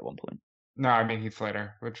Finn Balor at one point. No, I mean Heath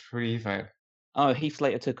Slater. Who did he fight? Oh, Heath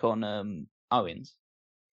Slater took on Owens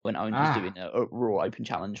when Owens was doing a Raw Open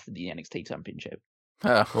Challenge for the NXT Championship.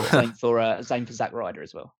 Oh. Same for Zack Ryder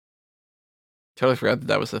as well. Totally forgot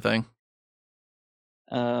that was the thing.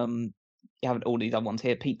 You have all these other ones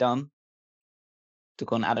here. Pete Dunne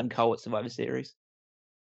took on Adam Cole at Survivor Series.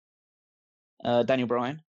 Daniel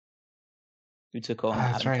Bryan, who took on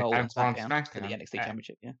Adam Cole on SmackDown for the NXT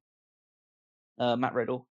Championship. Yeah. Matt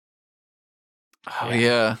Riddle. Oh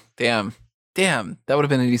yeah. Damn. That would have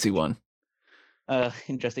been an easy one.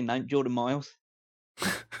 Interesting name. Jordan Miles.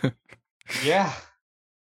 Yeah.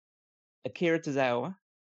 Akira Tozawa.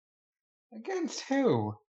 Against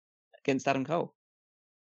who? Against Adam Cole.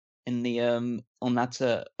 In the on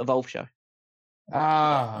that Evolve show.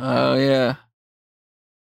 Oh yeah.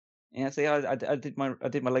 Yeah, see, I did my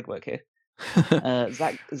legwork here.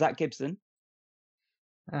 Zach Gibson.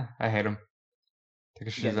 I hate him. Take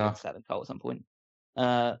his shoes off. Adam Cole at some point.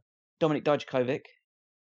 Dominic Dijakovic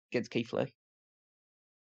against Keith Lee.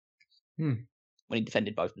 When he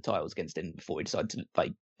defended both the titles against him before he decided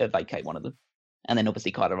to vacate one of them. And then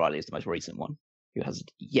obviously Kyle O'Reilly is the most recent one, who has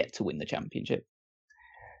yet to win the championship.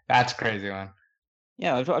 That's a crazy one.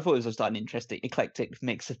 Yeah, I thought it was just an interesting, eclectic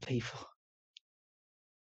mix of people.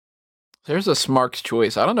 There's a Smarks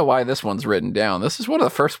choice. I don't know why this one's written down. This is one of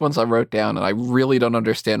the first ones I wrote down, and I really don't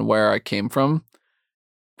understand where I came from.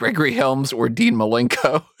 Gregory Helms or Dean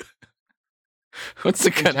Malenko. What's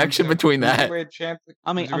the connection between that?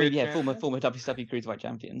 I mean, yeah, former WCW Cruiserweight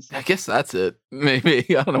champions. I guess that's it. Maybe.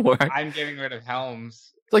 I don't know where. I'm getting rid of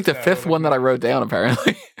Helms. It's like the fifth one that I wrote down,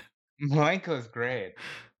 apparently. Malenko's great.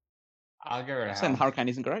 I'll get rid of Helms. Hurricane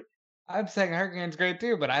isn't great? I'm saying Hurricane's great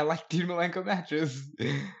too, but I like Dean Malenko matches.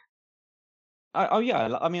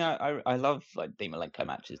 Yeah, I mean, I love like Dean Malenko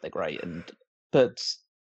matches. They're great, but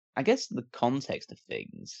I guess the context of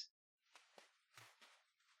things.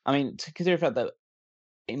 I mean, to consider the fact that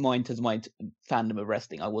in terms of my fandom of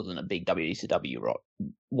wrestling, I wasn't a big WCW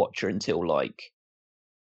watcher until like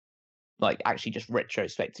actually just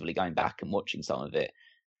retrospectively going back and watching some of it.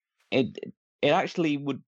 It actually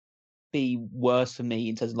would be worse for me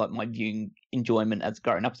in terms of like my viewing enjoyment as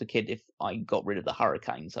growing up as a kid if I got rid of the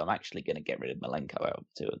Hurricane. So I'm actually going to get rid of Malenko out of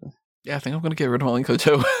the two of them. Yeah, I think I'm going to get rid of Malenko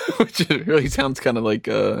too, which really sounds kind of like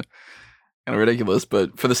kind of ridiculous,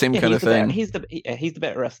 but for the same kind of thing. He's the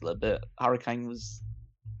better wrestler, but Hurricane was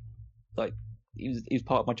like he was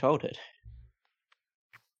part of my childhood.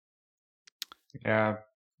 Yeah,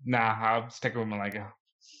 nah, I'm sticking with Malenko.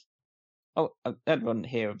 Oh, everyone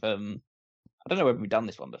here of I don't know whether we've done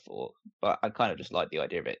this one before, but I kind of just like the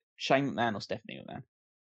idea of it. Shane McMahon or Stephanie McMahon?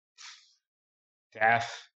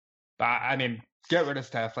 Steph. I mean, get rid of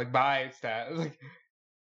Steph. Like, bye, Steph. Like,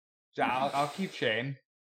 I'll keep Shane.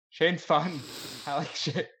 Shane's fun. I like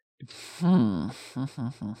Shane.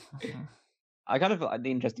 I kind of like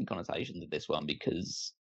the interesting connotations of this one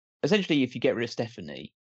because essentially, if you get rid of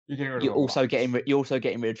Stephanie, you're also getting rid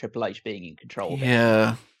of Triple H being in control.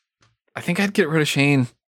 Yeah, I think I'd get rid of Shane.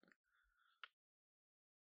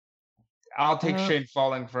 I'll take Shane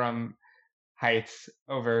falling from heights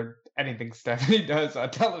over anything Stephanie does on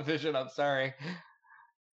television. I'm sorry.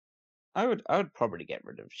 I would probably get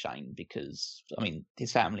rid of Shane because I mean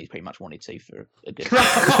his family's pretty much wanted to for a good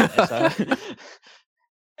time. So.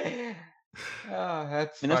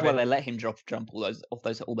 That's why they let him jump all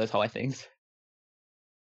those high things.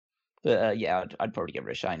 But yeah, I'd probably get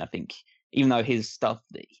rid of Shane. I think even though his stuff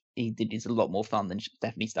that he did is a lot more fun than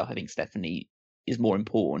Stephanie's stuff, I think Stephanie is more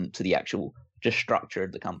important to the actual just structure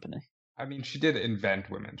of the company. I mean, she did invent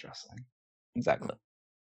women's wrestling. Exactly.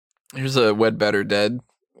 Here's a Wed Better Dead.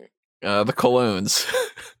 The Colognes.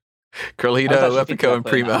 Carlito, Epico, and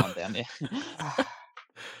Primo. Down, yeah.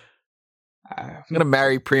 I'm gonna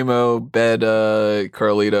marry Primo, bed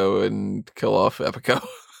Carlito, and kill off Epico.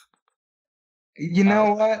 You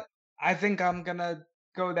know what? I think I'm gonna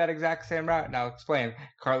go that exact same route, and I'll explain.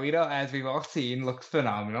 Carlito, as we've all seen, looks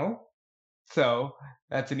phenomenal. So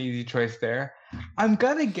that's an easy choice there. I'm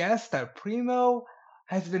gonna guess that Primo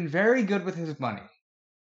has been very good with his money.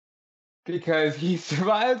 Because he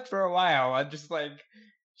survived for a while on just like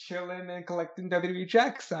chilling and collecting WWE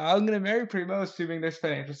checks. So I'm gonna marry Primo, assuming there's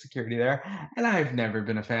financial security there. And I've never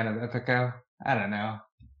been a fan of Epico. I don't know.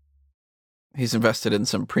 He's invested in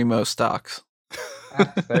some Primo stocks.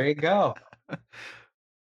 There you go.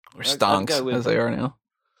 Or stonks, as they are now.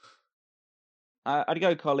 I'd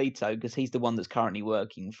go Carlito because he's the one that's currently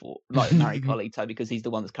working for, like, marry Carlito because he's the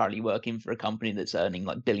one that's currently working for a company that's earning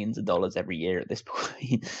like billions of dollars every year at this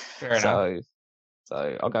point. Fair enough.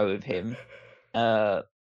 So I'll go with him.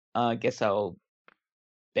 I guess I'll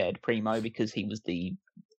bed Primo because he was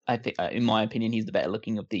I think, in my opinion, he's the better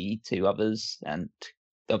looking of the two others, and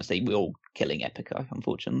obviously we're all killing Epico,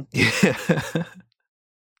 unfortunately. Yeah.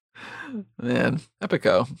 Man,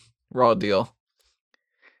 Epico, raw deal.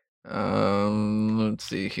 Let's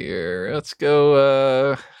see here. Let's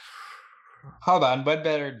go. Hold on, Wed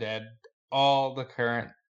Better Dead. All the current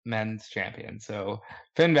men's champions. So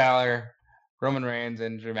Finn Balor, Roman Reigns,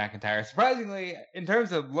 and Drew McIntyre. Surprisingly, in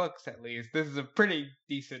terms of looks, at least, this is a pretty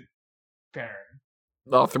decent pairing.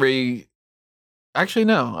 All three. Actually,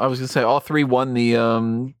 no. I was gonna say all three won the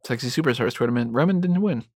Sexy Superstars tournament. Roman didn't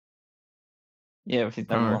win. Yeah, I think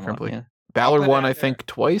that won. Yeah. Balor won, I think,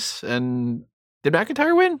 twice. And did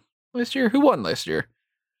McIntyre win last year? Who won last year?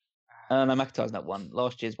 No, McIntyre's not won.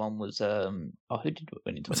 Last year's one was who did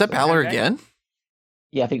win? Was that Balor again?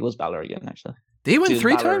 Yeah, I think it was Balor again. Actually, did he win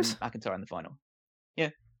 3 times? McIntyre in the final. Yeah.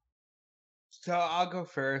 So I'll go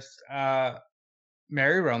first.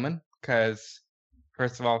 Marry Roman because,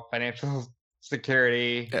 first of all, financial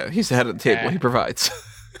security. Yeah, he's the head of the table. He provides.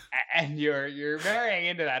 And you're marrying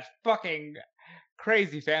into that fucking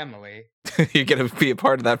crazy family. You're gonna be a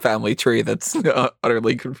part of that family tree that's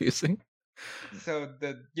utterly confusing. So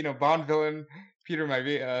the Bond villain Peter might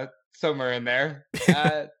be somewhere in there.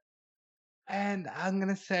 And I'm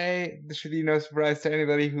gonna say this should be no surprise to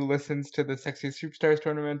anybody who listens to the Sexy Superstars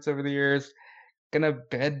tournaments over the years. Gonna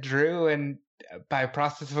bed Drew and by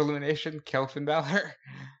process of elimination kill Finn Balor.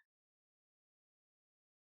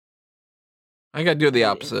 I gotta do the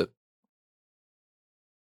opposite.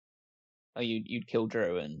 Oh, you'd kill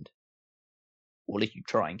Drew or if you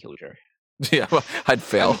try and kill Drew. Yeah, well, I'd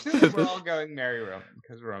fail. We're all going marry Roman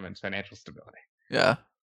because Roman's financial stability. Yeah.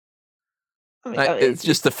 It's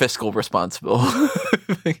just the fiscal responsible.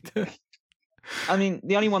 I mean,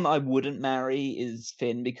 the only one that I wouldn't marry is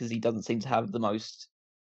Finn because he doesn't seem to have the most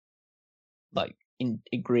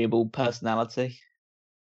agreeable personality.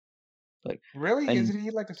 Really? Isn't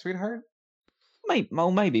he like a sweetheart?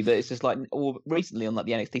 Maybe, but it's just like, or recently on like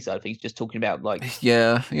the NXT side of things, just talking about like,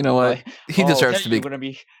 Yeah, you know what? like, He deserves to be. Going to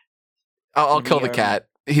be. I'll kill the cat.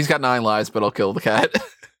 He's got 9 lives, but I'll kill the cat.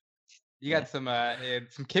 You got some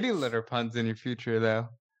kitty litter puns in your future, though.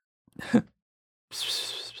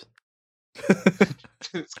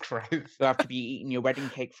 Jesus Christ! You have to be eating your wedding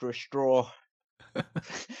cake through a straw.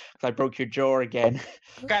 I broke your jaw again.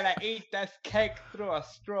 Gotta eat this cake through a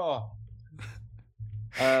straw.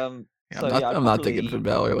 I'm not digging Finn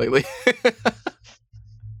Balor lately.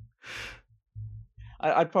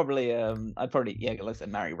 I'd probably, like I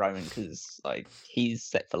said, marry Roman because like he's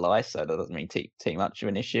set for life, so that doesn't mean too much of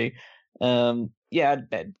an issue. I'd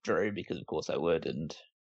bet Drew because of course I would, and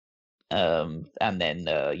then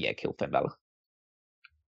kill Finn Balor.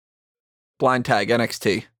 Blind tag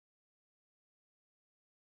NXT.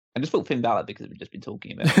 I just thought Finn Balor because we've just been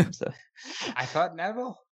talking about him. So I thought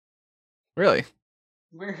Neville. Really?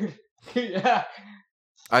 Weird. Yeah.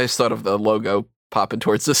 I just thought of the logo popping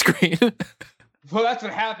towards the screen. Well, that's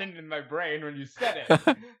what happened in my brain when you said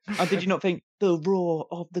it. Oh, did you not think the roar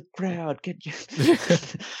of the crowd? Could you?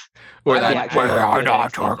 Or that we're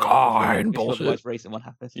not your kind bullshit. The most recent one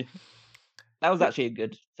happened. Yeah. That was actually a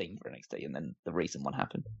good thing for NXT, and then the recent one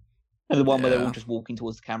happened. And the one where they're all just walking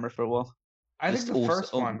towards the camera for a while. I think the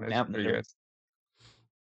first one is pretty good.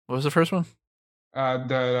 What was the first one?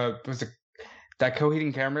 Was it that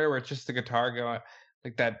co-heating camera where it's just the guitar going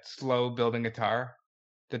like that slow building guitar?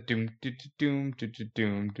 The doom doom doom doom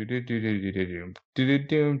doom doom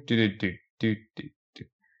doom doom doom doom.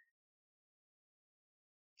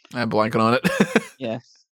 I'm blanking on it.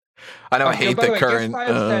 Yes. I know. I hate the current. I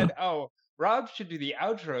said, Rob should do the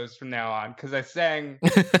outros from now on because I sang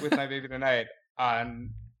with my baby tonight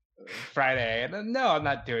on Friday, and no, I'm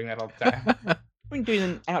not doing that all the time. We've been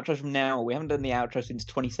doing outros from now. We haven't done the outro since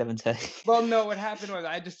 2017. Well, no, what happened was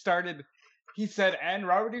I just started. He said, and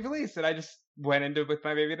Robert E. Felice, and I just went into with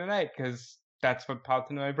my baby tonight because that's what popped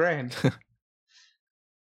into my brain.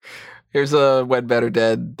 Here's a Wed Better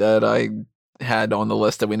Dead that I had on the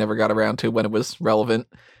list that we never got around to when it was relevant.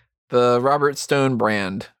 The Robert Stone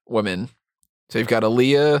brand women. So you've got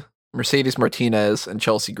Aaliyah, Mercedes Martinez, and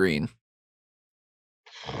Chelsea Green.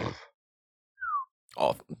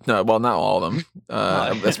 Not all of them.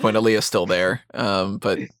 At this point, Aaliyah's still there.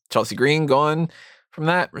 But Chelsea Green gone from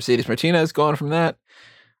that. Mercedes Martinez gone from that.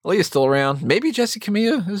 Aaliyah's still around. Maybe Jessie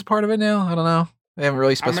Camilla is part of it now. I don't know. They haven't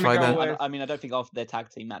really specified that. I mean, I don't think after their tag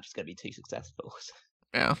team match is going to be too successful. So.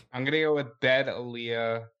 Yeah. I'm going to go with Dead,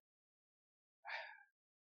 Aaliyah,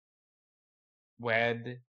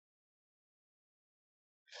 Wed.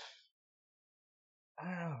 I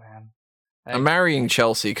don't know, man. I'm marrying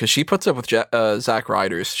Chelsea because she puts up with Zack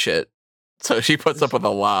Ryder's shit. So she puts up with a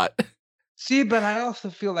lot. See, but I also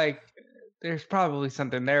feel like there's probably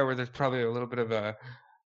something there where there's probably a little bit of a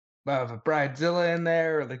Bridezilla in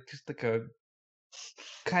there, or like just like a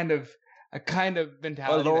kind of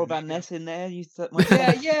mentality. Laura Van Ness in there.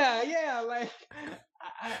 Yeah. Like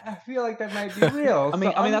I feel like that might be real. I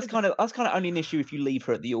mean that's kind of only an issue if you leave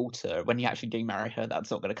her at the altar. When you actually do marry her, that's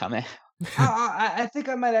not going to come in. I think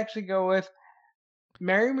I might actually go with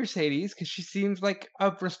marry Mercedes because she seems like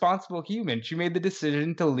a responsible human. She made the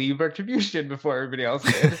decision to leave Retribution before everybody else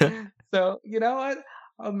did. So you know what?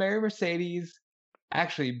 I'll marry Mercedes.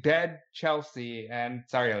 Actually, Dead, Chelsea, and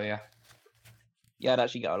sorry, Aaliyah. Yeah, I'd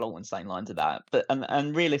actually go along the same lines of that. But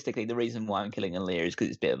and realistically, the reason why I'm killing Aaliyah is because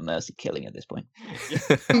it's a bit of a mercy killing at this point.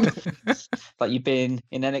 Like you've been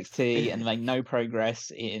in NXT and made no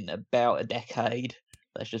progress in about a decade.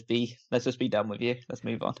 Let's just be done with you. Let's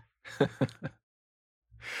move on.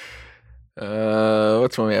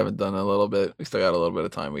 What's one we haven't done a little bit? We still got a little bit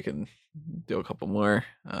of time. We can do a couple more.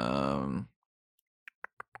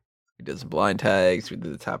 We did some blind tags. We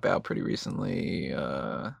did the tap out pretty recently.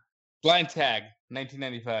 Blind tag,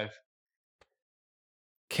 1995.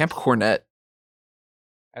 Camp Cornette.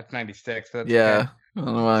 That's 96. That's yeah, okay. I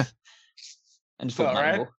don't know why. I just thought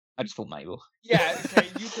Mabel. I just thought Mabel. Yeah, okay,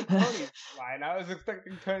 you took Tony's line. I was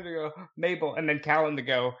expecting Tony to go Mabel and then Callan to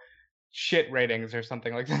go shit ratings or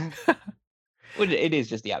something like that. Well, it is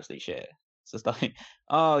just the absolute shit. It's just like,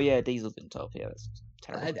 oh yeah, Diesel's in top. Yeah, that's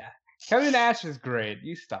terrible. Kevin Nash is great.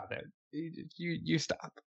 You stop it. You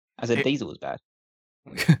stop. I said Diesel was bad.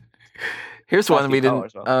 Here's one we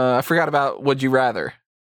didn't. Well. I forgot about Would You Rather.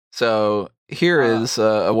 So here is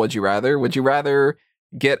a Would You Rather. Would you rather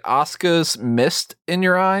get Asuka's mist in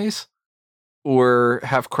your eyes or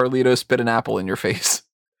have Carlito spit an apple in your face?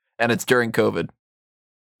 And it's during COVID.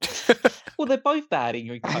 Well, they're both bad in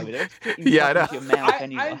COVID. Yeah, I know.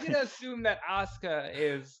 I'm going to assume that Asuka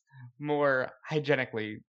is more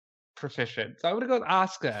hygienically proficient. So I'm going to go with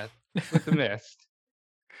Asuka. with the mist.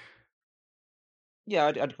 Yeah,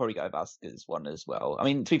 I'd probably go with Asuka's one as well. I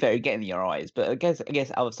mean, to be fair, you get in your eyes, but I guess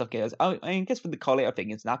other stuff goes. I mean, I guess with the collie, I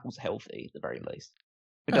think it's apple's healthy at the very least.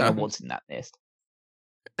 We don't know what's in that mist,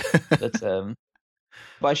 but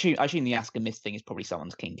I assume the Asuka mist thing is probably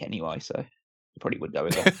someone's kink anyway, so you probably would go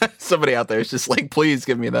with that. Somebody out there is just like, please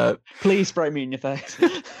give me that. Please spray me in your face.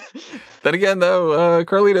 Then again, though,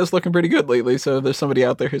 Carlito's looking pretty good lately, so there's somebody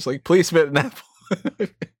out there who's like, please spit an apple.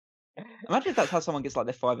 Imagine if that's how someone gets like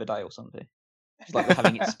their 5 a day or something. It's like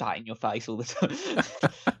having it spat in your face all the time.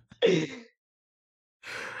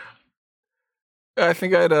 I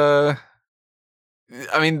think I'd I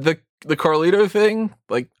mean the Carlito thing,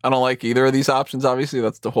 like I don't like either of these options, obviously,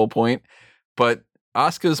 that's the whole point. But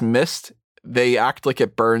Asuka's mist, they act like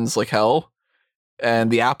it burns like hell. And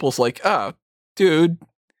the apple's like, oh, dude,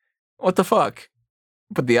 what the fuck?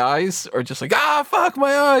 But the eyes are just like, fuck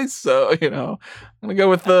my eyes. So, I'm gonna go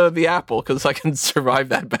with the apple because I can survive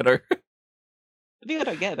that better. The thing I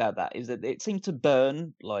don't get about that is that it seems to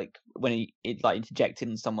burn like when it like interjected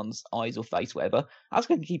in someone's eyes or face, whatever. I was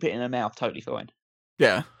going to keep it in her mouth, totally fine.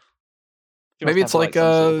 Yeah, maybe it's like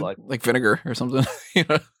vinegar or something.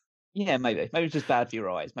 Yeah, maybe it's just bad for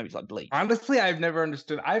your eyes. Maybe it's like bleach. Honestly, I've never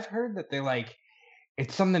understood. I've heard that they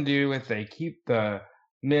it's something to do with they keep the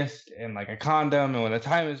mist in like a condom, and when the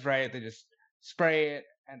time is right, they just spray it.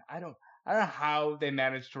 And I don't know how they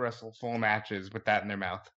manage to wrestle full matches with that in their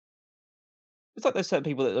mouth. It's like there's certain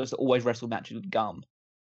people that always wrestle matches with gum.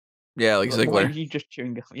 Yeah, like Ziggler. You just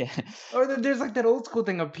chewing gum, yeah. Or there's like that old school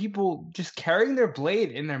thing of people just carrying their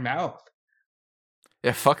blade in their mouth.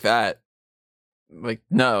 Yeah, fuck that. Like,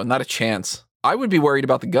 no, not a chance. I would be worried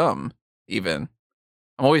about the gum, even.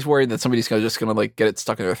 I'm always worried that somebody's just gonna like get it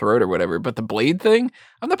stuck in their throat or whatever. But the blade thing,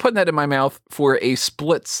 I'm not putting that in my mouth for a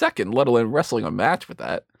split second, let alone wrestling a match with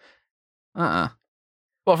that.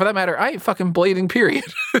 Well, for that matter, I ain't fucking blading, period.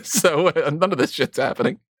 So none of this shit's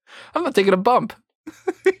happening. I'm not taking a bump.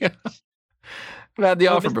 Yeah. I've had the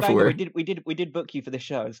offer before. We did book you for this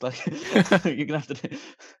show. It's like you're gonna have to do.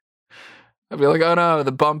 I'd be like, oh no,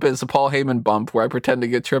 the bump is a Paul Heyman bump where I pretend to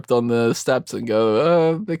get tripped on the steps and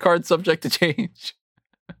go, the card's subject to change.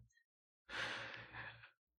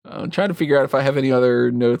 I'm trying to figure out if I have any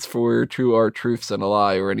other notes for True R-Truths and a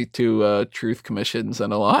Lie or any two truth commissions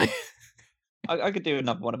and a lie. I could do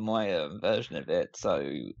another one of my version of it, so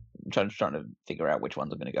I'm trying to figure out which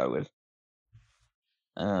ones I'm going to go with.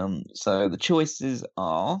 So the choices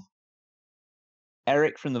are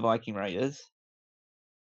Eric from the Viking Raiders,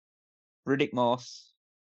 Riddick Moss,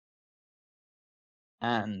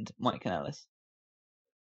 and Mike Kanellis.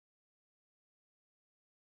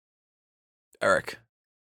 Eric.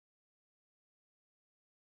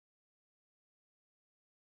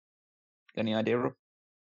 Any idea, Rob?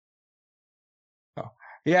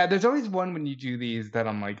 Yeah, there's always one when you do these that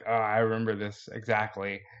I'm like, oh, I remember this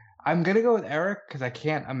exactly. I'm gonna go with Eric because I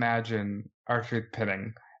can't imagine R-Truth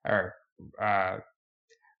pinning or I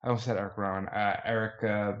almost said Eric Rowan. Eric,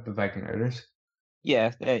 the Viking Raiders.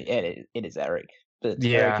 Yeah, it is Eric. But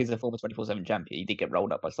yeah. Eric is a former 24/7 champion. He did get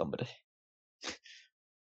rolled up by somebody.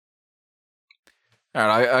 All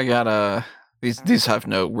right, I got these have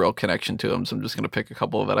no real connection to them, so I'm just gonna pick a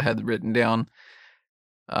couple that I had written down.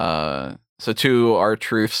 So two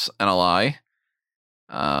R-Truths and a lie.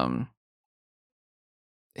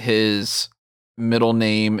 His middle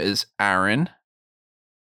name is Aaron.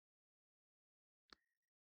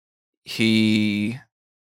 He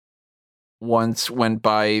once went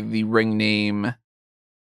by the ring name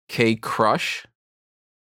K Crush.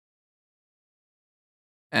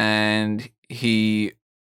 And he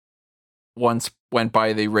once went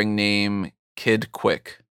by the ring name Kid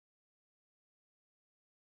Quick.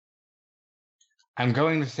 I'm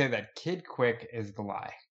going to say that Kid Quick is the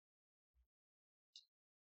lie.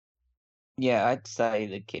 Yeah, I'd say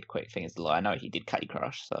the Kid Quick thing is the lie. I know he did K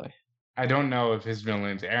Crush, so. I don't know if his middle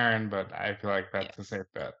name's Aaron, but I feel like that's a safe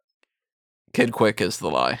bet. Kid Quick is the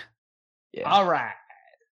lie. Yeah. All right.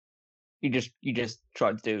 You just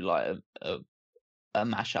tried to do like a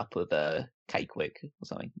mashup of K Quick or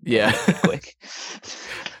something. Yeah. Kid Quick.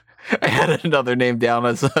 I had another name down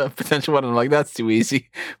as a potential one, and I'm like, that's too easy,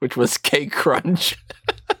 which was K Crunch.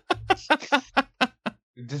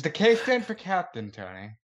 Does the K stand for Captain,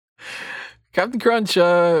 Tony? Captain Crunch,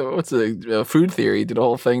 what's the Food Theory did a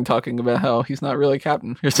whole thing talking about how he's not really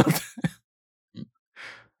Captain or something.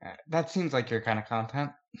 That seems like your kind of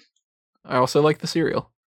content. I also like the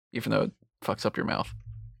cereal, even though it fucks up your mouth.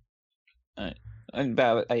 And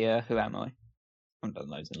about Who Am I? I'm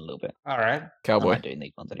done those in a little bit. All right. Cowboy. I'm not doing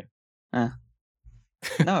these ones anyway.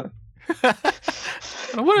 No.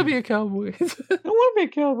 I want to be a cowboy. I want to be a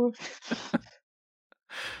cowboy.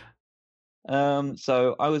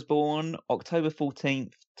 So I was born October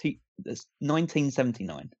 14th,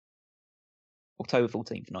 1979. October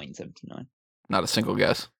 14th, 1979. Not a single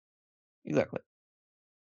guess. Exactly.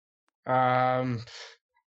 Um,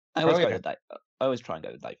 I always go with Dave. I always try and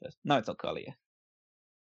go with Dave first. No, it's not Carly.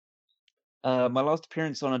 My last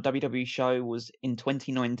appearance on a WWE show was in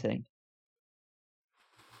 2019.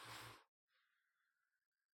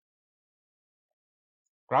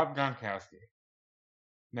 Rob Gronkowski.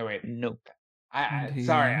 No, wait. Nope.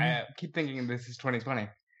 Sorry, I keep thinking this is 2020.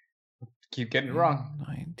 Keep getting it wrong.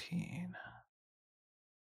 19.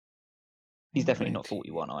 He's definitely not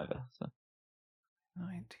 41 either. So.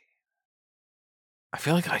 19. I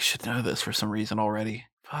feel like I should know this for some reason already.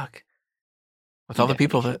 Fuck. With all the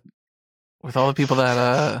people that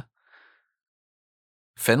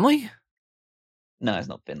Finley? No, it's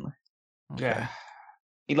not Finley. Okay. Yeah.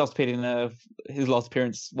 He last appeared in his last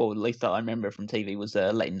appearance, well, at least that I remember from TV, was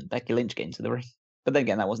letting Becky Lynch get into the ring. But then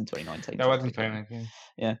again, that wasn't 2019. That wasn't 2019.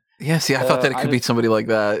 Yeah. Yeah, see, I thought that it could be somebody like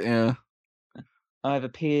that, yeah. I've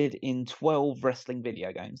appeared in 12 wrestling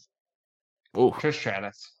video games. Oh. Trish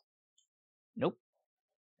Stratus. Nope.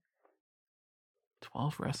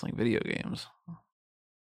 12 wrestling video games.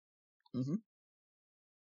 Mm-hmm.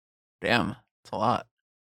 Damn, it's a lot.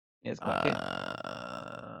 Yeah, it's quite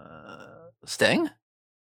Sting?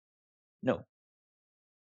 No.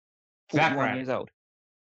 Zack 41 years old.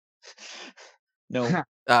 No.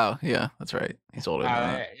 Oh, yeah, that's right. He's older than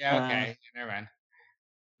that. Yeah, okay. Never mind.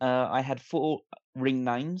 I had 4 ring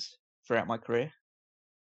names throughout my career.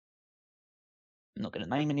 I'm not going to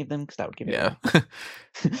name any of them because that would give it away.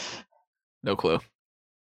 No clue.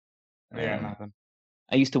 Yeah, nothing.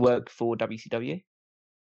 I used to work for WCW.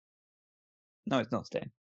 No, it's not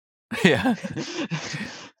Sting. Yeah.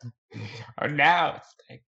 Oh, now it's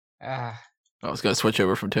Sting. I was going to switch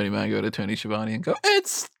over from Tony Mango to Tony Schiavone and go,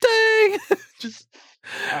 it's Sting! Just...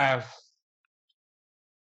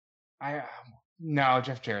 No,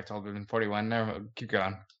 Jeff Jarrett's older than 41. Never, keep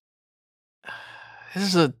going.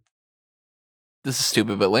 This is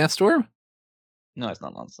stupid, but Lance Storm? No, it's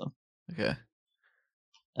not Lance Storm. Okay.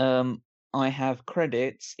 I have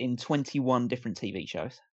credits in 21 different TV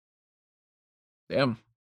shows. Damn.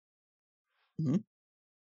 Mm-hmm.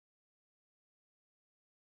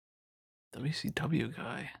 WCW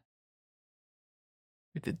guy.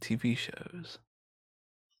 We did TV shows.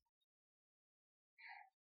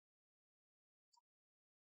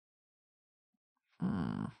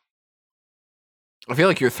 I feel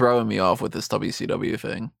like you're throwing me off with this WCW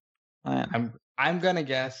thing. I'm gonna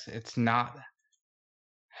guess it's not.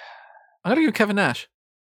 I'm gonna go Kevin Nash.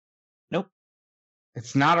 Nope.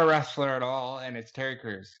 It's not a wrestler at all, and it's Terry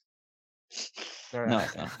Crews. No,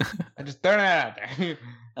 it's not. I just throw it out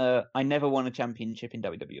there. I never won a championship in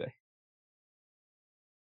WWE.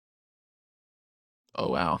 Oh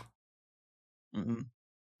wow.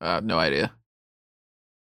 Mm-hmm. No idea.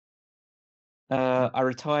 I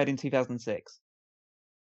retired in 2006.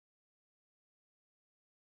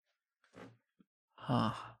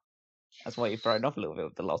 Huh. That's why you're thrown off a little bit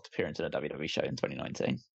with the last appearance in a WWE show in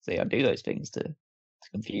 2019. See, I do those things to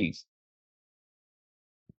confuse.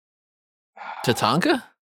 Tatanka?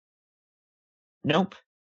 Nope.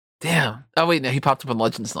 Damn. Oh wait, no, he popped up on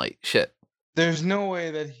Legends Night. Shit. There's no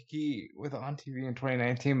way that he was on TV in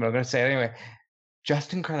 2019, but I'm gonna say it anyway.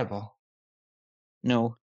 Just Incredible.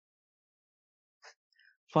 No.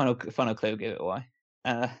 Final clue, give it away.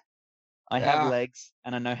 I have legs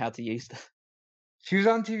and I know how to use them. She was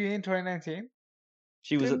on TV in 2019.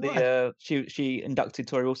 She was at the she inducted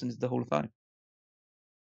Tori Wilson into the Hall of Fame.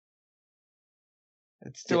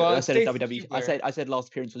 It's still I said a WWE. I said last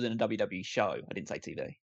appearance was in a WWE show. I didn't say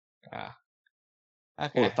TV. Okay.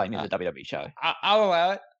 Hall of Fame is a WWE show. I'll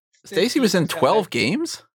allow it. Stacey was in 12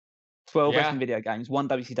 games? 12 wrestling video games, 1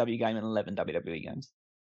 WCW game, and 11 WWE games.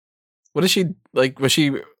 What is she like? Was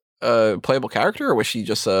she a playable character or was she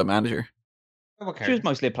just a manager? She was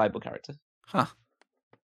mostly a playable character. Huh.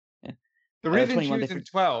 Yeah. The reason she was in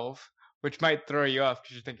 12, which might throw you off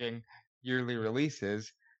because you're thinking yearly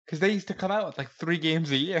releases, because they used to come out with like 3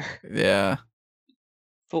 games a year. Yeah.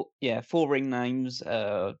 4 ring names: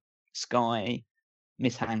 Sky,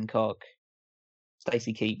 Miss Hancock,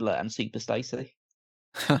 Stacy Keibler, and Super Stacy.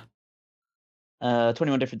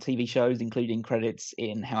 21 different TV shows, including credits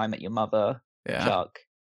in How I Met Your Mother, Chuck,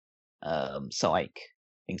 Psych,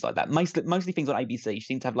 things like that. Mostly things on ABC. She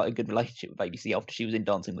seemed to have like a good relationship with ABC after she was in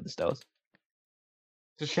Dancing with the Stars.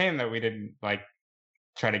 It's a shame that we didn't like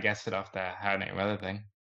try to guess it off the How I Met Your Mother thing.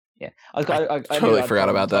 Yeah, I totally forgot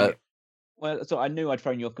about that. Well, so I knew I'd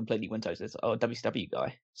thrown you off completely when Toast says, "Oh, WCW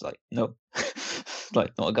guy." It's like, no,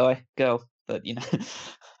 like not a guy, girl, but you know.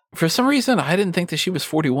 For some reason, I didn't think that she was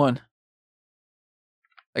 41.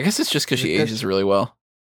 I guess it's just because she ages really well.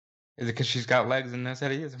 Is it because she's got legs and knows how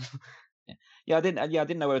to use them? Yeah, I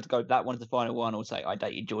didn't know whether to go that one as the final one or say I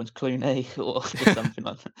dated George Clooney or something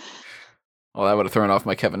like that. Well, that would have thrown off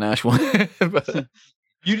my Kevin Nash one. But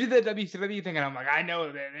you did that WCW thing, and I'm like, I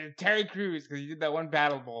know that it's Terry Crews because you did that one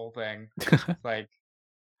Battle Bowl thing. It's like,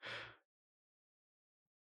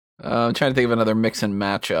 I'm trying to think of another mix and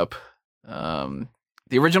matchup.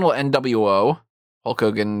 The original NWO, Hulk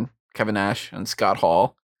Hogan, Kevin Nash, and Scott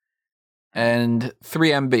Hall, and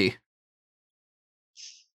 3MB.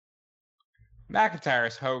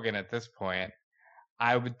 McIntyre's Hogan at this point.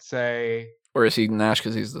 I would say, or is he Nash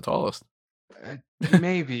because he's the tallest?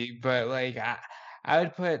 Maybe, but like I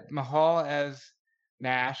would put Mahal as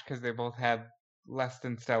Nash because they both had less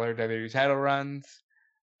than stellar WWE title runs,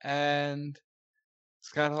 and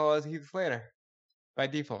Scott Hall as Heath Slater by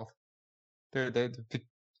default. The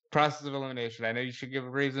process of elimination. I know you should give a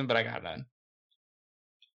reason, but I got none.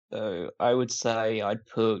 So I would say I'd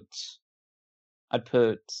put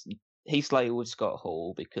Heath Slater with Scott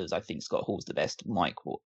Hall because I think Scott Hall's the best mic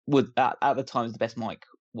at the time was the best mic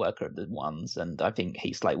worker of the ones, and I think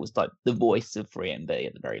Heath Slater was like the voice of 3MB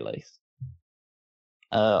at the very least.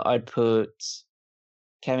 I'd put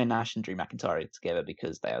Kevin Nash and Drew McIntyre together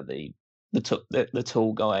because they are the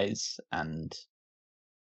tall guys and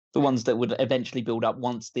the ones that would eventually build up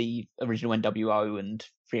once the original NWO and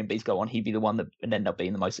 3MBs go on. He'd be the one that would end up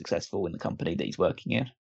being the most successful in the company that he's working in.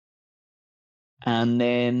 And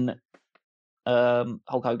then Hulk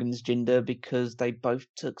Hogan's Jinder because they both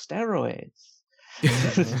took steroids.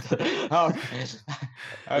 Oh,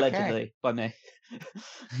 allegedly by me.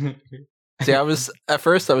 See, at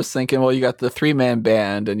first I was thinking, well, you got the 3-man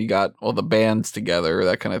band and you got all the bands together,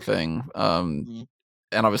 that kind of thing.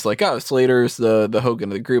 And I was like, oh, Slater's the Hogan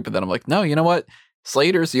of the group. And then I'm like, no, you know what?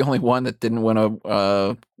 Slater's the only one that didn't win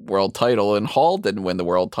a world title, and Hall didn't win the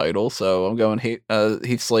world title. So I'm going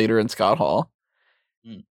Heath Slater and Scott Hall.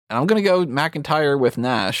 And I'm going to go McIntyre with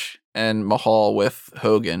Nash and Mahal with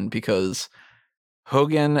Hogan because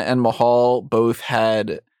Hogan and Mahal both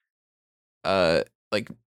had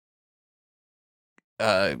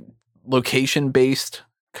location-based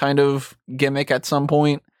kind of gimmick at some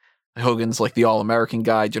point. Hogan's like the All-American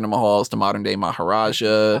guy. Jinder Mahal is the modern-day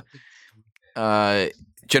Maharaja.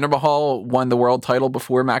 Jinder Mahal won the world title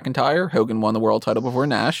before McIntyre. Hogan won the world title before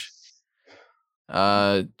Nash.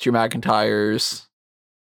 Drew McIntyre's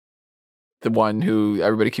the one who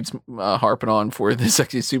everybody keeps harping on for the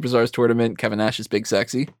Sexy Superstars tournament. Kevin Nash is Big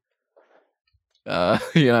Sexy.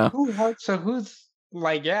 You know. So who's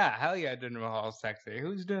like, yeah, hell yeah, Jinder Mahal's sexy.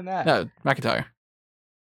 Who's doing that? No, McIntyre.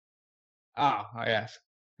 Oh yes.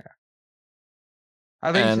 Yeah.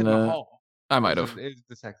 I think you said Mahal. I might have. Is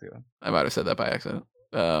the sexy one. I might have said that by accident.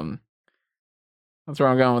 That's where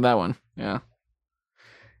I'm going with that one. Yeah.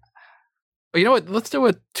 You know what? Let's do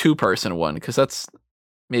a 2-person one because that's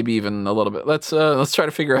maybe even a little bit. Let's try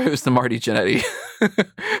to figure out who's the Marty Jannetty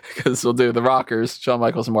because we'll do the Rockers, Shawn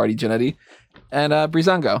Michaels and Marty Jannetty, and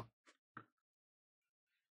Breezango.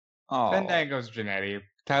 Oh, Fandango's Jannetty.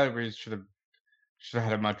 Tyler Breeze should have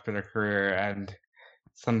had a much better career and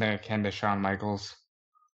something akin to Shawn Michaels.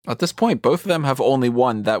 At this point, both of them have only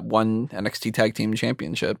won that one NXT Tag Team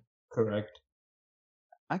Championship. Correct.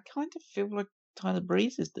 I kind of feel like Tyler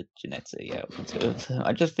Breeze is the Jannetty out of the two of them.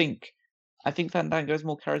 I think Fandango is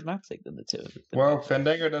more charismatic than the two of them. Well,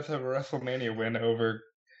 Fandango does have a WrestleMania win over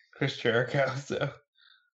Chris Jericho, so.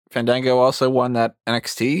 Fandango also won that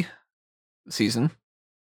NXT season.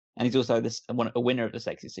 And he's also a winner of the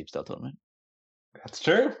Sexy Superstar tournament. That's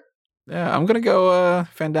true. Yeah, I'm going to go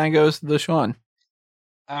Fandango's the Shawn.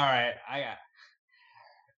 All right,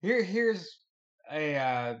 here's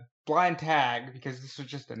a blind tag because this was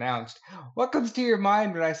just announced. What comes to your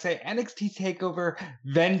mind when I say NXT TakeOver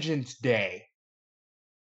Vengeance Day?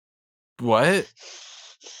 What?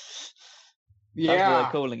 Yeah, that's what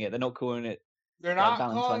they're calling it. They're not calling it. They're not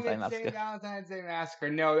calling it St. Valentine's Day Massacre.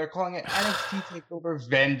 No, they're calling it NXT TakeOver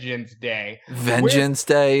Vengeance Day. Vengeance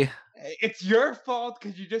Day. It's your fault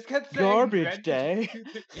because you just kept saying Garbage Day.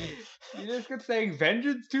 You just kept saying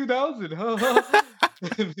Vengeance 2000.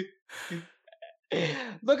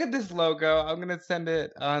 Look at this logo. I'm gonna send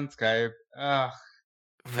it on Skype.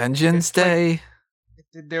 Vengeance Day.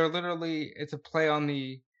 They're literally. It's a play on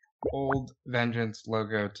the old Vengeance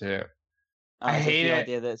logo too. I hate the it.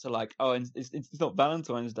 idea that it's like, oh, it's not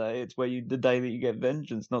Valentine's Day. It's the day that you get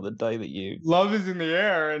vengeance, not the day that you. Love is in the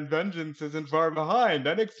air and vengeance isn't far behind.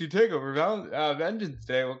 NXT TakeOver Vengeance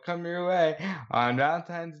Day will come your way on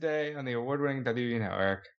Valentine's Day on the award-winning WWE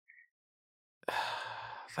Network.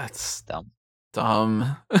 That's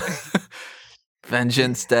dumb.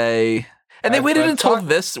 Vengeance Day, and they waited until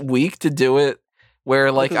this week to do it.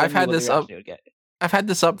 Where like I've had this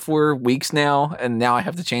up for weeks now, and now I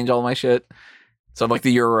have to change all my shit. So like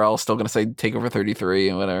the URL is still gonna say TakeOver 33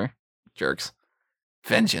 and whatever. Jerks.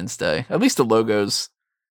 Vengeance Day. At least the logo's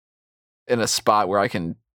in a spot where I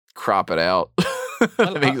can crop it out.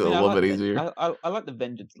 It makes it a little bit easier. I like the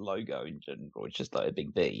Vengeance logo in general. It's just like a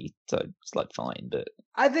big V, so it's like fine. But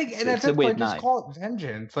I think, and at this point, just call it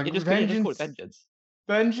Vengeance. Like just Vengeance, call it Vengeance.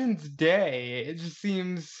 Vengeance Day. It just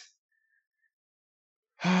seems.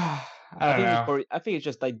 I don't know. I think it's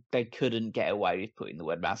just they couldn't get away with putting the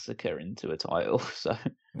word massacre into a title. So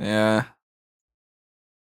yeah.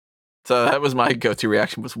 So that was my go-to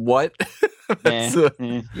reaction. Was what? Yeah.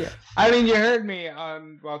 I mean, you heard me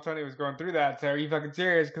while Tony was going through that. So are you fucking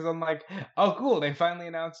serious? Because I'm like, oh, cool. They finally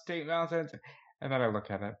announced St. Valentine's, and then I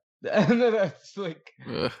look at it, and then it's like,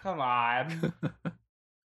 come on.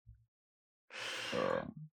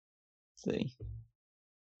 See.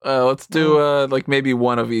 Let's do like maybe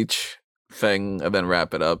one of each thing and then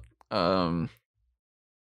wrap it up. I'll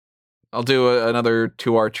do another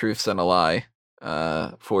 2 R-Truths and a lie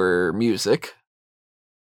for music,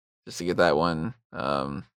 just to get that one.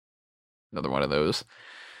 Another one of those.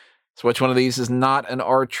 So which one of these is not an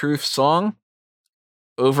R-Truth song?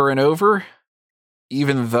 Over and Over,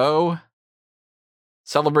 Even Though,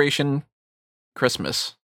 Celebration,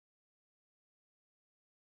 Christmas.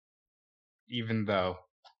 Even Though.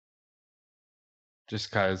 Just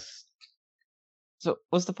cause. So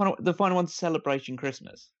what's the final one? Celebration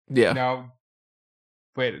Christmas. Yeah. No.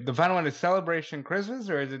 Wait, the final one is Celebration Christmas,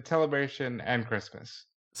 or is it Celebration and Christmas?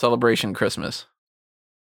 Celebration Christmas.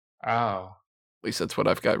 Oh. At least that's what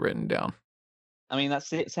I've got written down. I mean,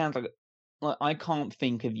 it sounds like I can't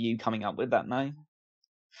think of you coming up with that name,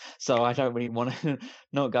 so I don't really want to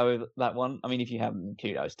not go with that one. I mean, if you have,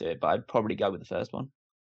 kudos to it, but I'd probably go with the first one.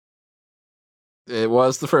 It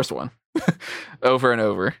was the first one. Over and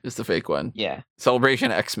Over is the fake one. Yeah.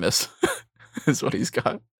 Celebration Xmas is what he's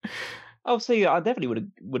got. Oh, see, I definitely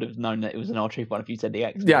would have known that it was an R-Truth one if you said the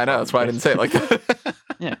X. Yeah, I know. That's why I didn't say it like that.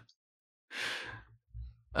 Yeah.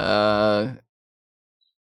 All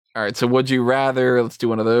right. So, would you rather? Let's do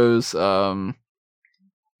one of those.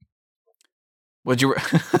 Would you?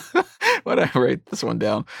 Why did I write this one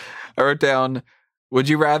down? I wrote down. Would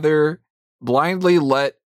you rather blindly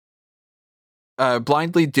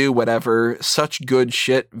do whatever such good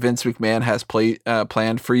shit Vince McMahon has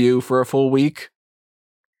planned for you for a full week,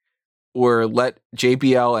 or let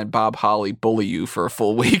JBL and Bob Holly bully you for a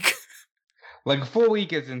full week? Like a full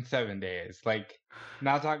week is in 7 days. Like,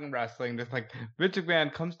 not talking wrestling, just like Vince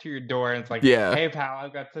McMahon comes to your door and it's like, hey pal,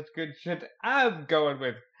 I've got such good shit. I'm going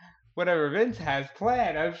with whatever Vince has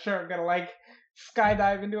planned. I'm sure I'm gonna like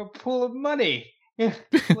skydive into a pool of money.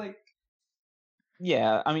 Like,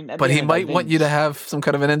 yeah, I mean, but he might want you to have some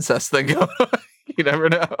kind of an incest thing going on. You never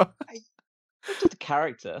know. It's just a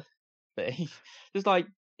character thing. Just like,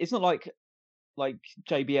 it's not like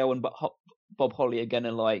JBL and Bob Holly are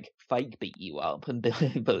gonna like fake beat you up and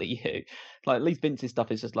bully you. Like, at least Vince's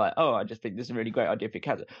stuff is just like, oh, I just think this is a really great idea for your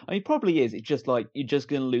character. I mean, it probably is. It's just like you're just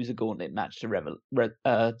gonna lose a gauntlet match to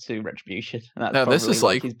Retribution. And that's this is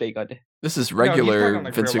like his big idea. This is regular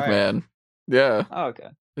Vince McMahon. Yeah. Oh, okay.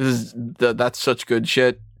 That's such good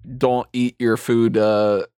shit. Don't eat your food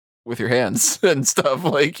with your hands and stuff.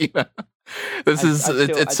 Like, you know,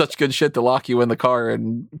 it's such good shit to lock you in the car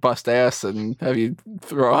and bust ass and have you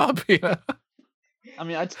throw up. You know? I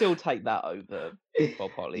mean, I'd still take that over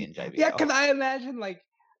Bob Holly and JBL. Yeah, can I imagine, like,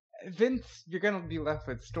 Vince, you're gonna be left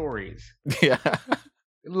with stories. Yeah.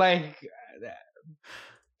 Like,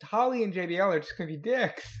 Holly and JBL are just gonna be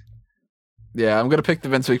dicks. Yeah, I'm gonna pick the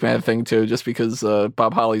Vince McMahon thing too, just because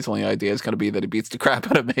Bob Holly's only idea is gonna be that he beats the crap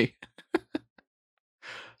out of me.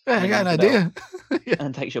 Yeah, I got an idea. Yeah.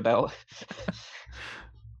 And takes your belt.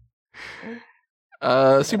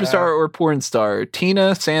 Superstar or porn star?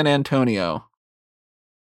 Tina San Antonio.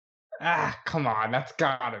 Come on, that's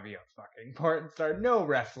gotta be a fucking porn star. No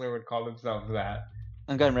wrestler would call themselves that.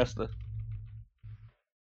 I'm going wrestler.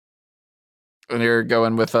 And you're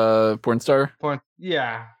going with porn star?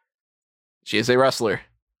 Yeah. She is a wrestler.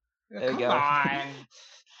 There you go. On.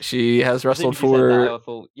 She has wrestled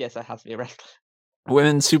for... yes, I have to be a wrestler.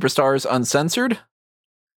 Women's Superstars Uncensored,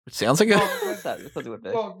 It sounds like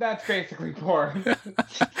Well, that's basically porn.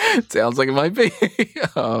 Sounds like it might be.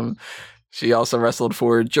 She also wrestled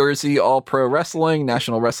for Jersey All Pro Wrestling,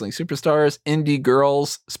 National Wrestling Superstars, Indie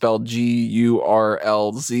Girls, spelled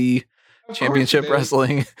GURLZ, Championship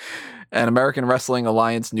Wrestling, and American Wrestling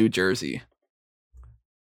Alliance New Jersey.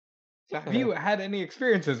 Have you had any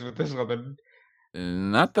experiences with this woman?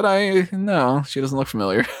 Not that I know. She doesn't look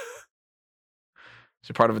familiar.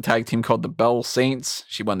 She's part of a tag team called the Bell Saints.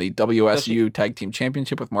 She won the WSU Tag Team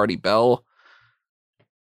Championship with Marty Bell.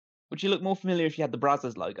 Would you look more familiar if you had the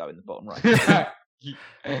Brazzers logo in the bottom right? I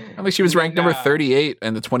think she was ranked number 38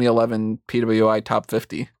 in the 2011 PWI Top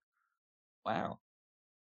 50. Wow.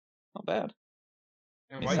 Not bad.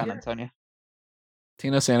 In San Antonio.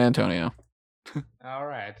 Tina San Antonio. All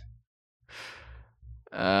right.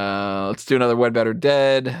 Let's do another Wed Better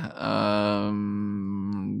Dead.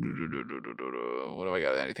 What do I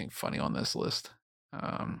got? Anything funny on this list?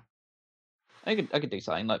 I could do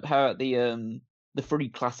something like how the three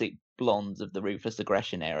classic blondes of the Ruthless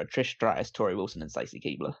Aggression era: Trish Stratus, Tori Wilson, and Stacy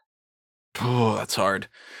Keibler. Oh, that's hard.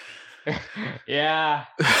 Yeah.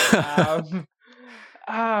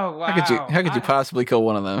 Oh wow. How could you possibly kill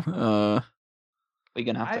one of them? We're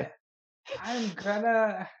gonna have to.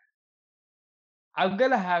 I'm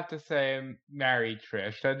gonna have to say marry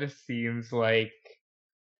Trish. That just seems like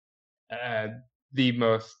the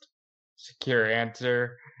most secure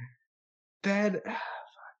answer. Dead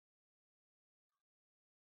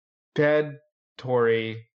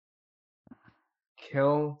Tori,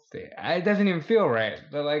 kill. It doesn't even feel right,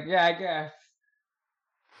 but like, yeah,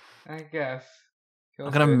 I guess. Kill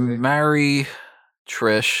I'm gonna marry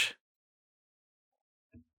Trish,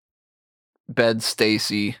 bed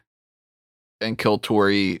Stacy, and kill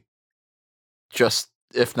Tori. Just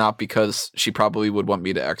if not because she probably would want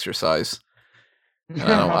me to exercise.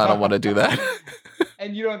 I don't want to do that.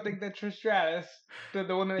 And you don't think that Trish Stratus,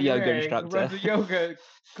 the one that yoga instructor, runs a yoga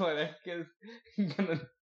clinic, is gonna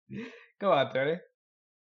go out there?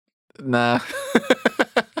 Nah.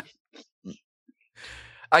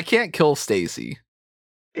 I can't kill Stacy.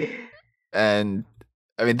 And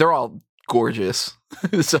I mean, they're all gorgeous.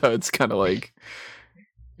 So it's kind of like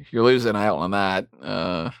you're losing out on that.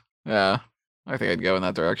 Yeah, I think I'd go in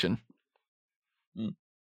that direction. Mm.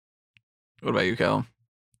 What about you, Callum?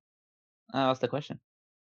 That's the question.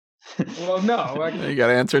 Well, no. You got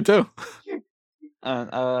to answer too.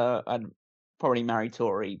 I'd probably marry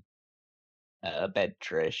Tori, bed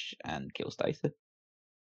Trish, and kill Stacey.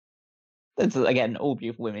 That's again all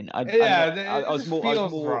beautiful women. I was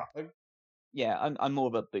more. Yeah, I'm more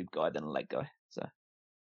of a boob guy than a leg guy. So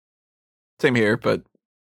same here, but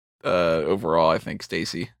overall, I think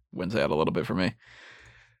Stacy wins out a little bit for me.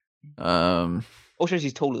 Also,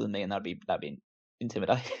 she's taller than me, and that'd be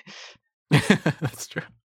intimidating. That's true.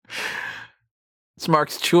 It's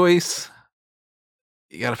Mark's choice.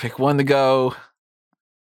 You got to pick one to go.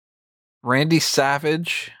 Randy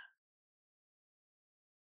Savage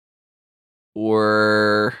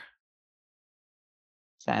or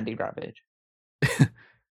Sandy Ravage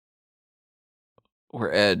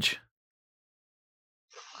or Edge.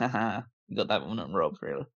 You got that one on Rob,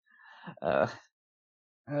 really.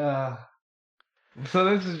 So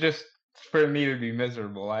this is just for me to be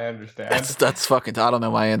miserable. I understand. That's fucking. I don't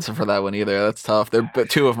know my answer for that one either. That's tough. They're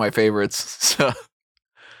two of my favorites. So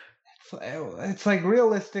it's like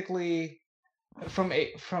realistically, from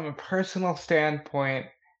a personal standpoint,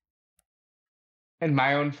 in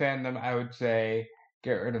my own fandom, I would say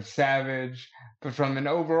get rid of Savage. But from an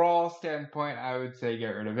overall standpoint, I would say get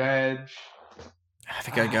rid of Edge. I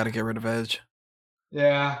think I got to get rid of Edge.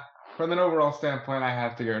 Yeah, from an overall standpoint, I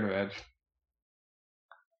have to get rid of Edge.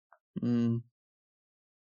 I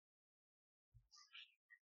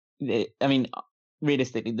mean,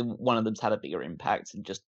 realistically, one of them's had a bigger impact in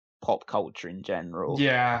just pop culture in general.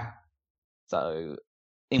 Yeah. So,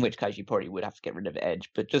 in which case, you probably would have to get rid of Edge.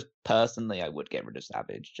 But just personally, I would get rid of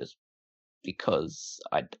Savage, just because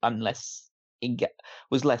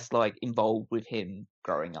was less like involved with him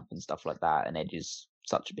growing up and stuff like that. And Edge is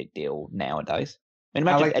such a big deal nowadays. I mean,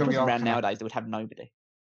 imagine if Edge was around nowadays, they would have nobody.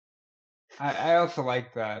 I also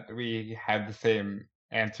like that we had the same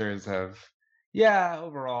answers of, yeah,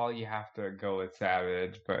 overall you have to go with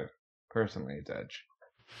Savage, but personally it's Edge.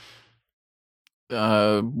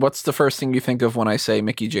 What's the first thing you think of when I say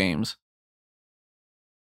Mickie James?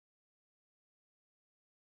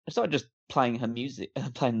 I started just playing her music,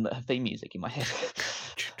 playing her theme music in my head.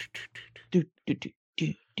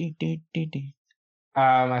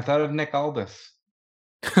 I thought of Nick Aldis.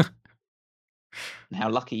 And how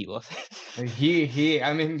lucky he was.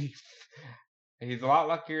 I mean, he's a lot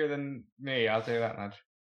luckier than me, I'll say that much.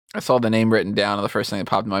 I saw the name written down, and the first thing that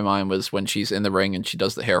popped in my mind was when she's in the ring and she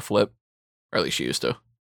does the hair flip, or at least she used to.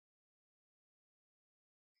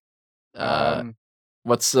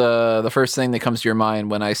 What's the first thing that comes to your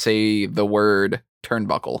mind when I say the word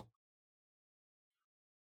turnbuckle?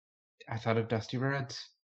 I thought of Dusty Rhodes.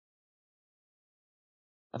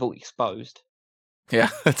 I thought exposed. Yeah,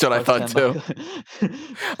 that's what I thought too.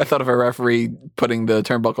 I thought of a referee putting the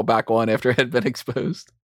turnbuckle back on after it had been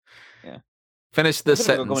exposed. Yeah. Finish this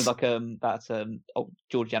sentence. Going like that's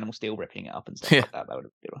George Animal Steel ripping it up and stuff like that. That would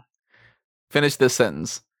have been. Finish this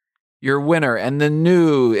sentence. Your winner and the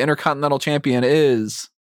new Intercontinental Champion is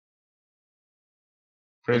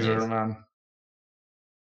Razor Ramon.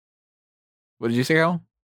 What did you say, Al?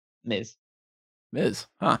 Miz.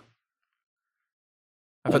 Huh?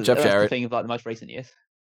 I thought Jeff Jarrett. The thing of like the most recent years.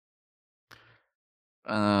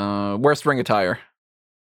 Worst ring attire.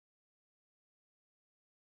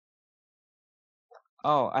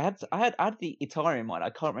 Oh, I had the attire in mind. I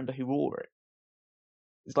can't remember who wore it.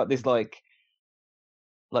 It's like this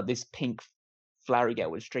pink flowery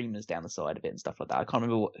girl with streamers down the side of it and stuff like that. I can't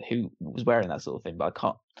remember who was wearing that sort of thing, but I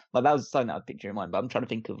can't. Like that was something that I picture in mind. But I'm trying to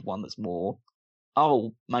think of one that's more.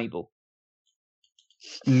 Oh, Mabel.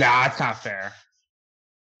 Nah, it's not fair.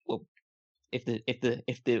 Well, if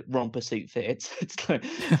the romper suit fits, it's like.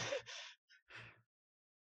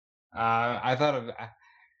 I thought of.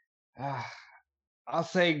 I'll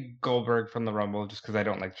say Goldberg from the Rumble just because I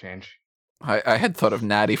don't like change. I had thought of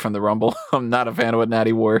Natty from the Rumble. I'm not a fan of what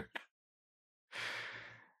Natty wore.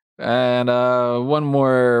 And one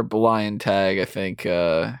more blind tag, I think.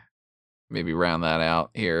 Maybe round that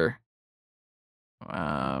out here.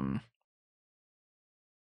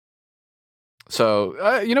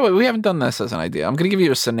 So, you know what? We haven't done this as an idea. I'm going to give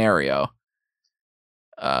you a scenario.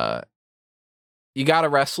 You got a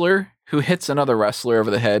wrestler who hits another wrestler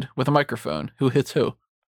over the head with a microphone. Who hits who?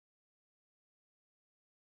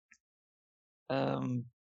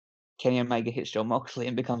 Kenny Omega hits Jon Moxley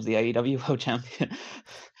and becomes the AEW World Champion.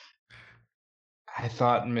 I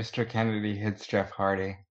thought Mr. Kennedy hits Jeff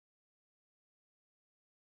Hardy.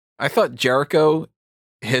 I thought Jericho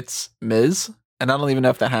hits Miz, and I don't even know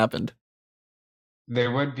if that happened. They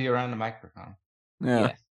would be around the microphone.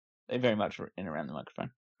 Yeah. They very much were in around the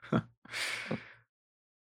microphone.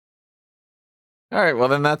 All right, well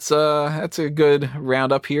then that's a good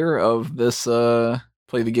roundup here of this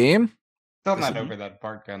play the game. Still not over that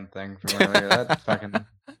Bart Gunn thing from earlier. That's fucking.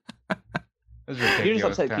 You're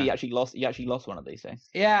just upset he actually lost one of these things.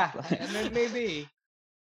 Yeah, and then maybe.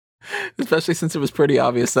 Especially since it was pretty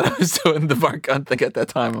obvious that I was doing the Bart Gunn thing at that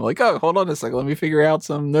time. I'm like, oh, hold on a second, let me figure out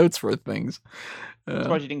some notes for things. I'm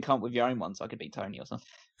surprised you didn't come up with your own one so I could beat Tony or something.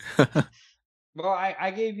 Well, I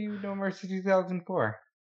gave you No Mercy 2004.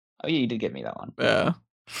 Oh yeah, you did give me that one. Yeah.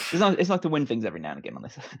 It's nice to win things every now and again on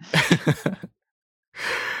this.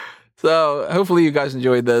 So hopefully you guys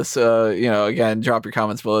enjoyed this. Again, drop your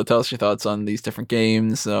comments below. Tell us your thoughts on these different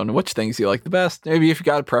games, on which things you like the best. Maybe if you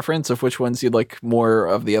got a preference of which ones you'd like more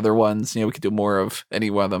of the other ones, we could do more of any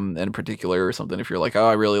one of them in particular or something. If you're like, oh,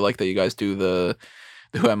 I really like that you guys do the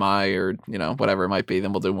Who Am I, or whatever it might be,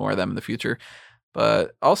 then we'll do more of them in the future.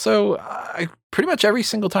 But also, I pretty much every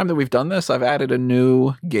single time that we've done this, I've added a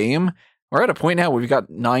new game. We're at a point now where we've got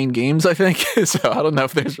 9 games, I think. So I don't know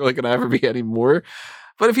if there's really going to ever be any more.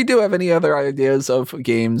 But if you do have any other ideas of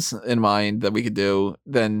games in mind that we could do,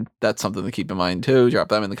 then that's something to keep in mind too. Drop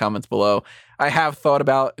them in the comments below. I have thought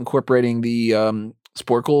about incorporating the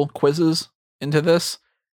Sporkle quizzes into this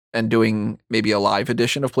and doing maybe a live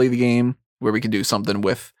edition of Play the Game where we can do something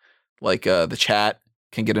with like the chat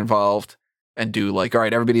can get involved and do like, all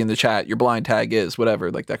right, everybody in the chat, your blind tag is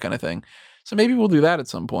whatever, like that kind of thing. So maybe we'll do that at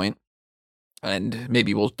some point. And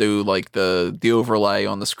maybe we'll do like the overlay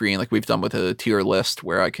on the screen like we've done with a tier list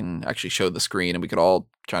where I can actually show the screen and we could all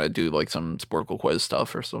try to do like some Sporkle quiz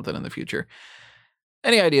stuff or something in the future.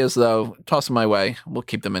 Any ideas though, toss them my way. We'll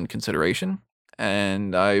keep them in consideration.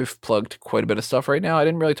 And I've plugged quite a bit of stuff right now. I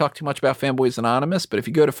didn't really talk too much about Fanboys Anonymous, but if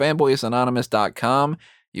you go to fanboysanonymous.com,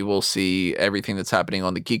 you will see everything that's happening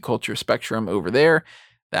on the geek culture spectrum over there.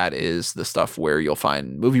 That is the stuff where you'll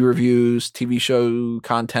find movie reviews, TV show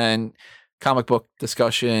content, comic book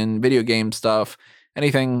discussion, video game stuff,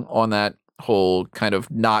 anything on that whole kind of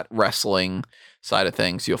not wrestling side of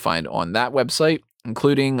things you'll find on that website,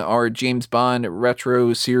 including our James Bond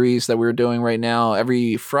retro series that we're doing right now.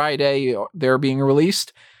 Every Friday they're being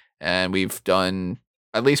released, and we've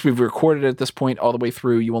recorded at this point all the way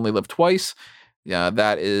through You Only Live Twice. Yeah,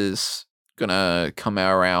 that is gonna come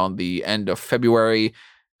out around the end of February.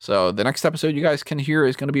 So the next episode you guys can hear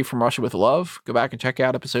is going to be From Russia with Love. Go back and check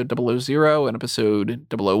out episode 000 and episode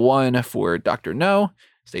 001 for Dr. No.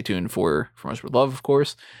 Stay tuned for Much With Love, of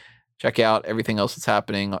course. Check out everything else that's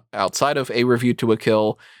happening outside of A Review to a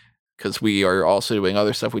Kill, because we are also doing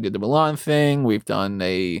other stuff. We did the Milan thing. We've done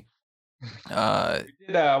a... we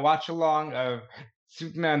did a watch-along of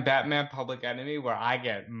Superman, Batman, Public Enemy, where I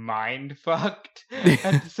get mind-fucked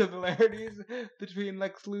at the similarities between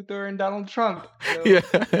Lex Luthor and Donald Trump. So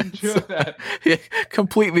enjoy that. Yeah,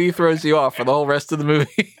 completely throws you off for the whole rest of the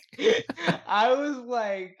movie. I was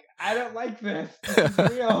like, I don't like this. This is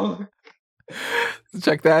real.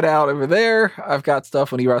 Check that out over there. I've got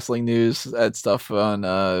stuff on eWrestling News and stuff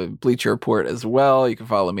on Bleacher Report as well. You can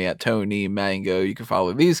follow me at Tony Mango. You can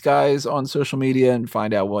follow these guys on social media and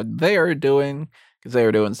find out what they are doing, because they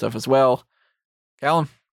are doing stuff as well. Callum,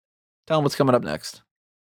 tell them what's coming up next.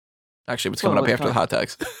 Actually, what's coming up after the hot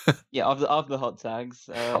tags? Yeah, after the hot tags,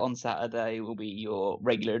 on Saturday will be your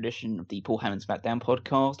regular edition of the Paul Hammond SmackDown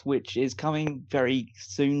podcast, which is coming very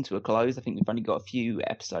soon to a close. I think we've only got a few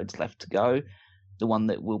episodes left to go. The one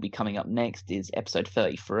that will be coming up next is episode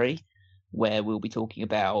 33, where we'll be talking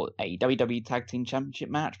about a WWE Tag Team Championship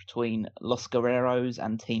match between Los Guerreros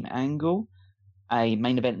and Team Angle, a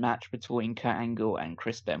main event match between Kurt Angle and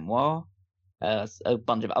Chris Benoit, a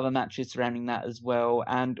bunch of other matches surrounding that as well,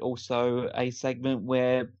 and also a segment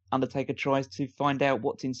where Undertaker tries to find out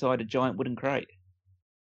what's inside a giant wooden crate.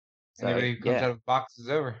 So, anybody who comes out of the box is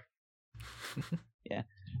over. Yeah.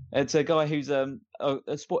 It's a guy who's a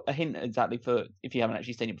hint exactly for, if you haven't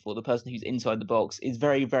actually seen it before, the person who's inside the box is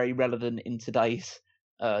very, very relevant in today's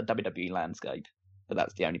WWE landscape. But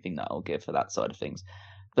that's the only thing that I'll give for that side of things.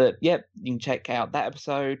 But yeah, you can check out that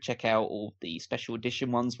episode, check out all the special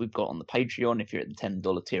edition ones we've got on the Patreon if you're at the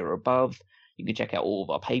 $10 tier or above. You can check out all of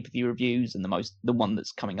our pay-per-view reviews, and the one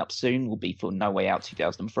that's coming up soon will be for No Way Out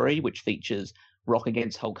 2003, which features Rock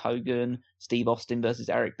against Hulk Hogan, Steve Austin versus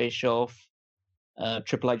Eric Bischoff,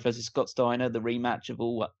 Triple H versus Scott Steiner, the rematch of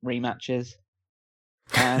all rematches.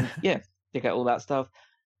 And yeah, check out all that stuff.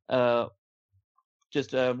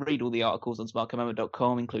 Just read all the articles on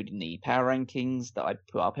smartcommemo.com, including the power rankings that I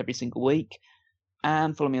put up every single week.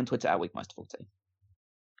 And follow me on Twitter at WeekMeister14.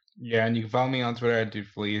 Yeah, and you can follow me on Twitter at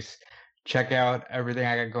DudeFleece. Check out everything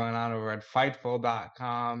I got going on over at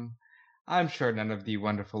Fightful.com. I'm sure none of the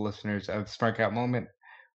wonderful listeners of Smarkout Moment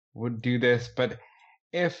would do this, but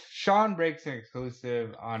if Sean breaks an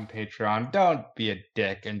exclusive on Patreon, don't be a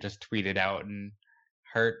dick and just tweet it out and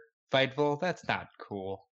hurt Fightful. That's not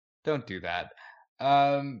cool. Don't do that.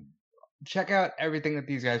 Check out everything that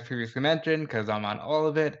these guys previously mentioned, because I'm on all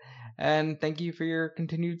of it, and thank you for your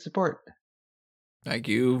continued support. Thank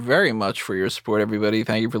you very much for your support, everybody.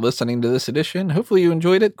 Thank you for listening to this edition. Hopefully you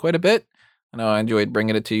enjoyed it quite a bit. I know I enjoyed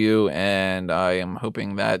bringing it to you, and I am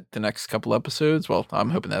hoping that the next couple episodes, well,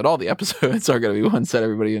 I'm hoping that all the episodes are going to be ones that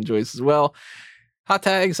everybody enjoys as well. Hot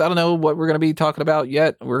tags, I don't know what we're going to be talking about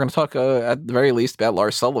yet. We're going to talk at the very least about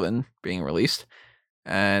Lars Sullivan being released.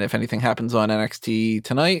 And if anything happens on NXT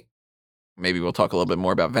tonight, maybe we'll talk a little bit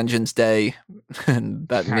more about Vengeance Day and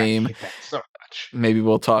that name. I hate that so much. Maybe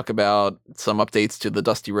we'll talk about some updates to the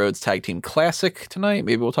Dusty Rhodes Tag Team Classic tonight.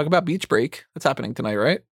 Maybe we'll talk about Beach Break. That's happening tonight,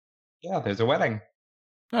 right? Yeah, there's a wedding.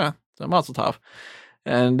 Yeah, so Mazel Tov.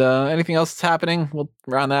 And anything else that's happening, we'll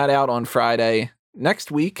round that out on Friday. Next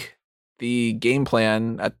week, the game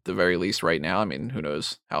plan, at the very least right now, I mean, who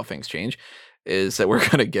knows how things change, is that we're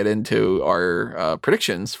going to get into our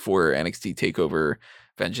predictions for NXT TakeOver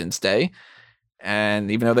Vengeance Day. And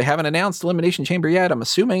even though they haven't announced Elimination Chamber yet, I'm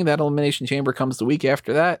assuming that Elimination Chamber comes the week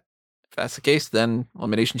after that. If that's the case, then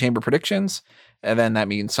Elimination Chamber predictions. And then that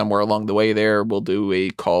means somewhere along the way there, we'll do a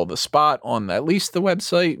Call the Spot on at least the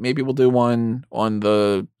website. Maybe we'll do one on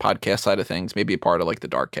the podcast side of things, maybe a part of like the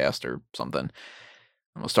Darkcast or something. And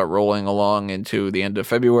we'll start rolling along into the end of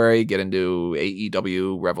February, get into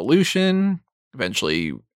AEW Revolution,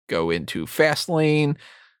 eventually go into Fastlane,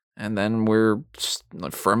 and then we're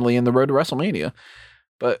firmly in the road to WrestleMania.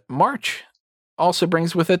 But March also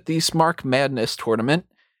brings with it the Smark Madness tournament.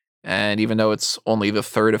 And even though it's only the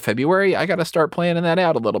 3rd of February, I got to start planning that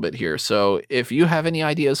out a little bit here. So if you have any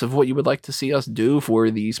ideas of what you would like to see us do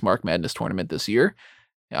for the Smark Madness tournament this year,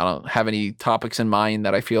 I don't have any topics in mind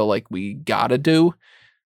that I feel like we got to do.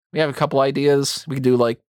 We have a couple ideas. We could do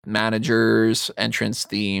like managers, entrance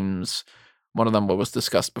themes. One of them, what was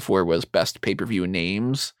discussed before, was best pay-per-view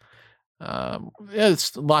names.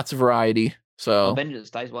 It's lots of variety. So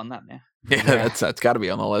Vengeance Day's won that now. Yeah, that's got to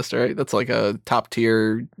be on the list, right? That's like a top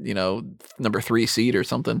tier, number 3 seed or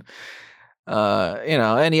something.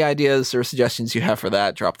 Any ideas or suggestions you have for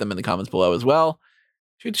that, drop them in the comments below as well.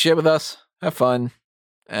 Shoot the shit with us, have fun,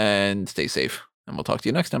 and stay safe. And we'll talk to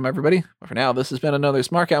you next time, everybody. But for now, this has been another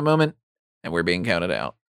Smarkout moment, and we're being counted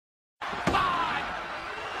out.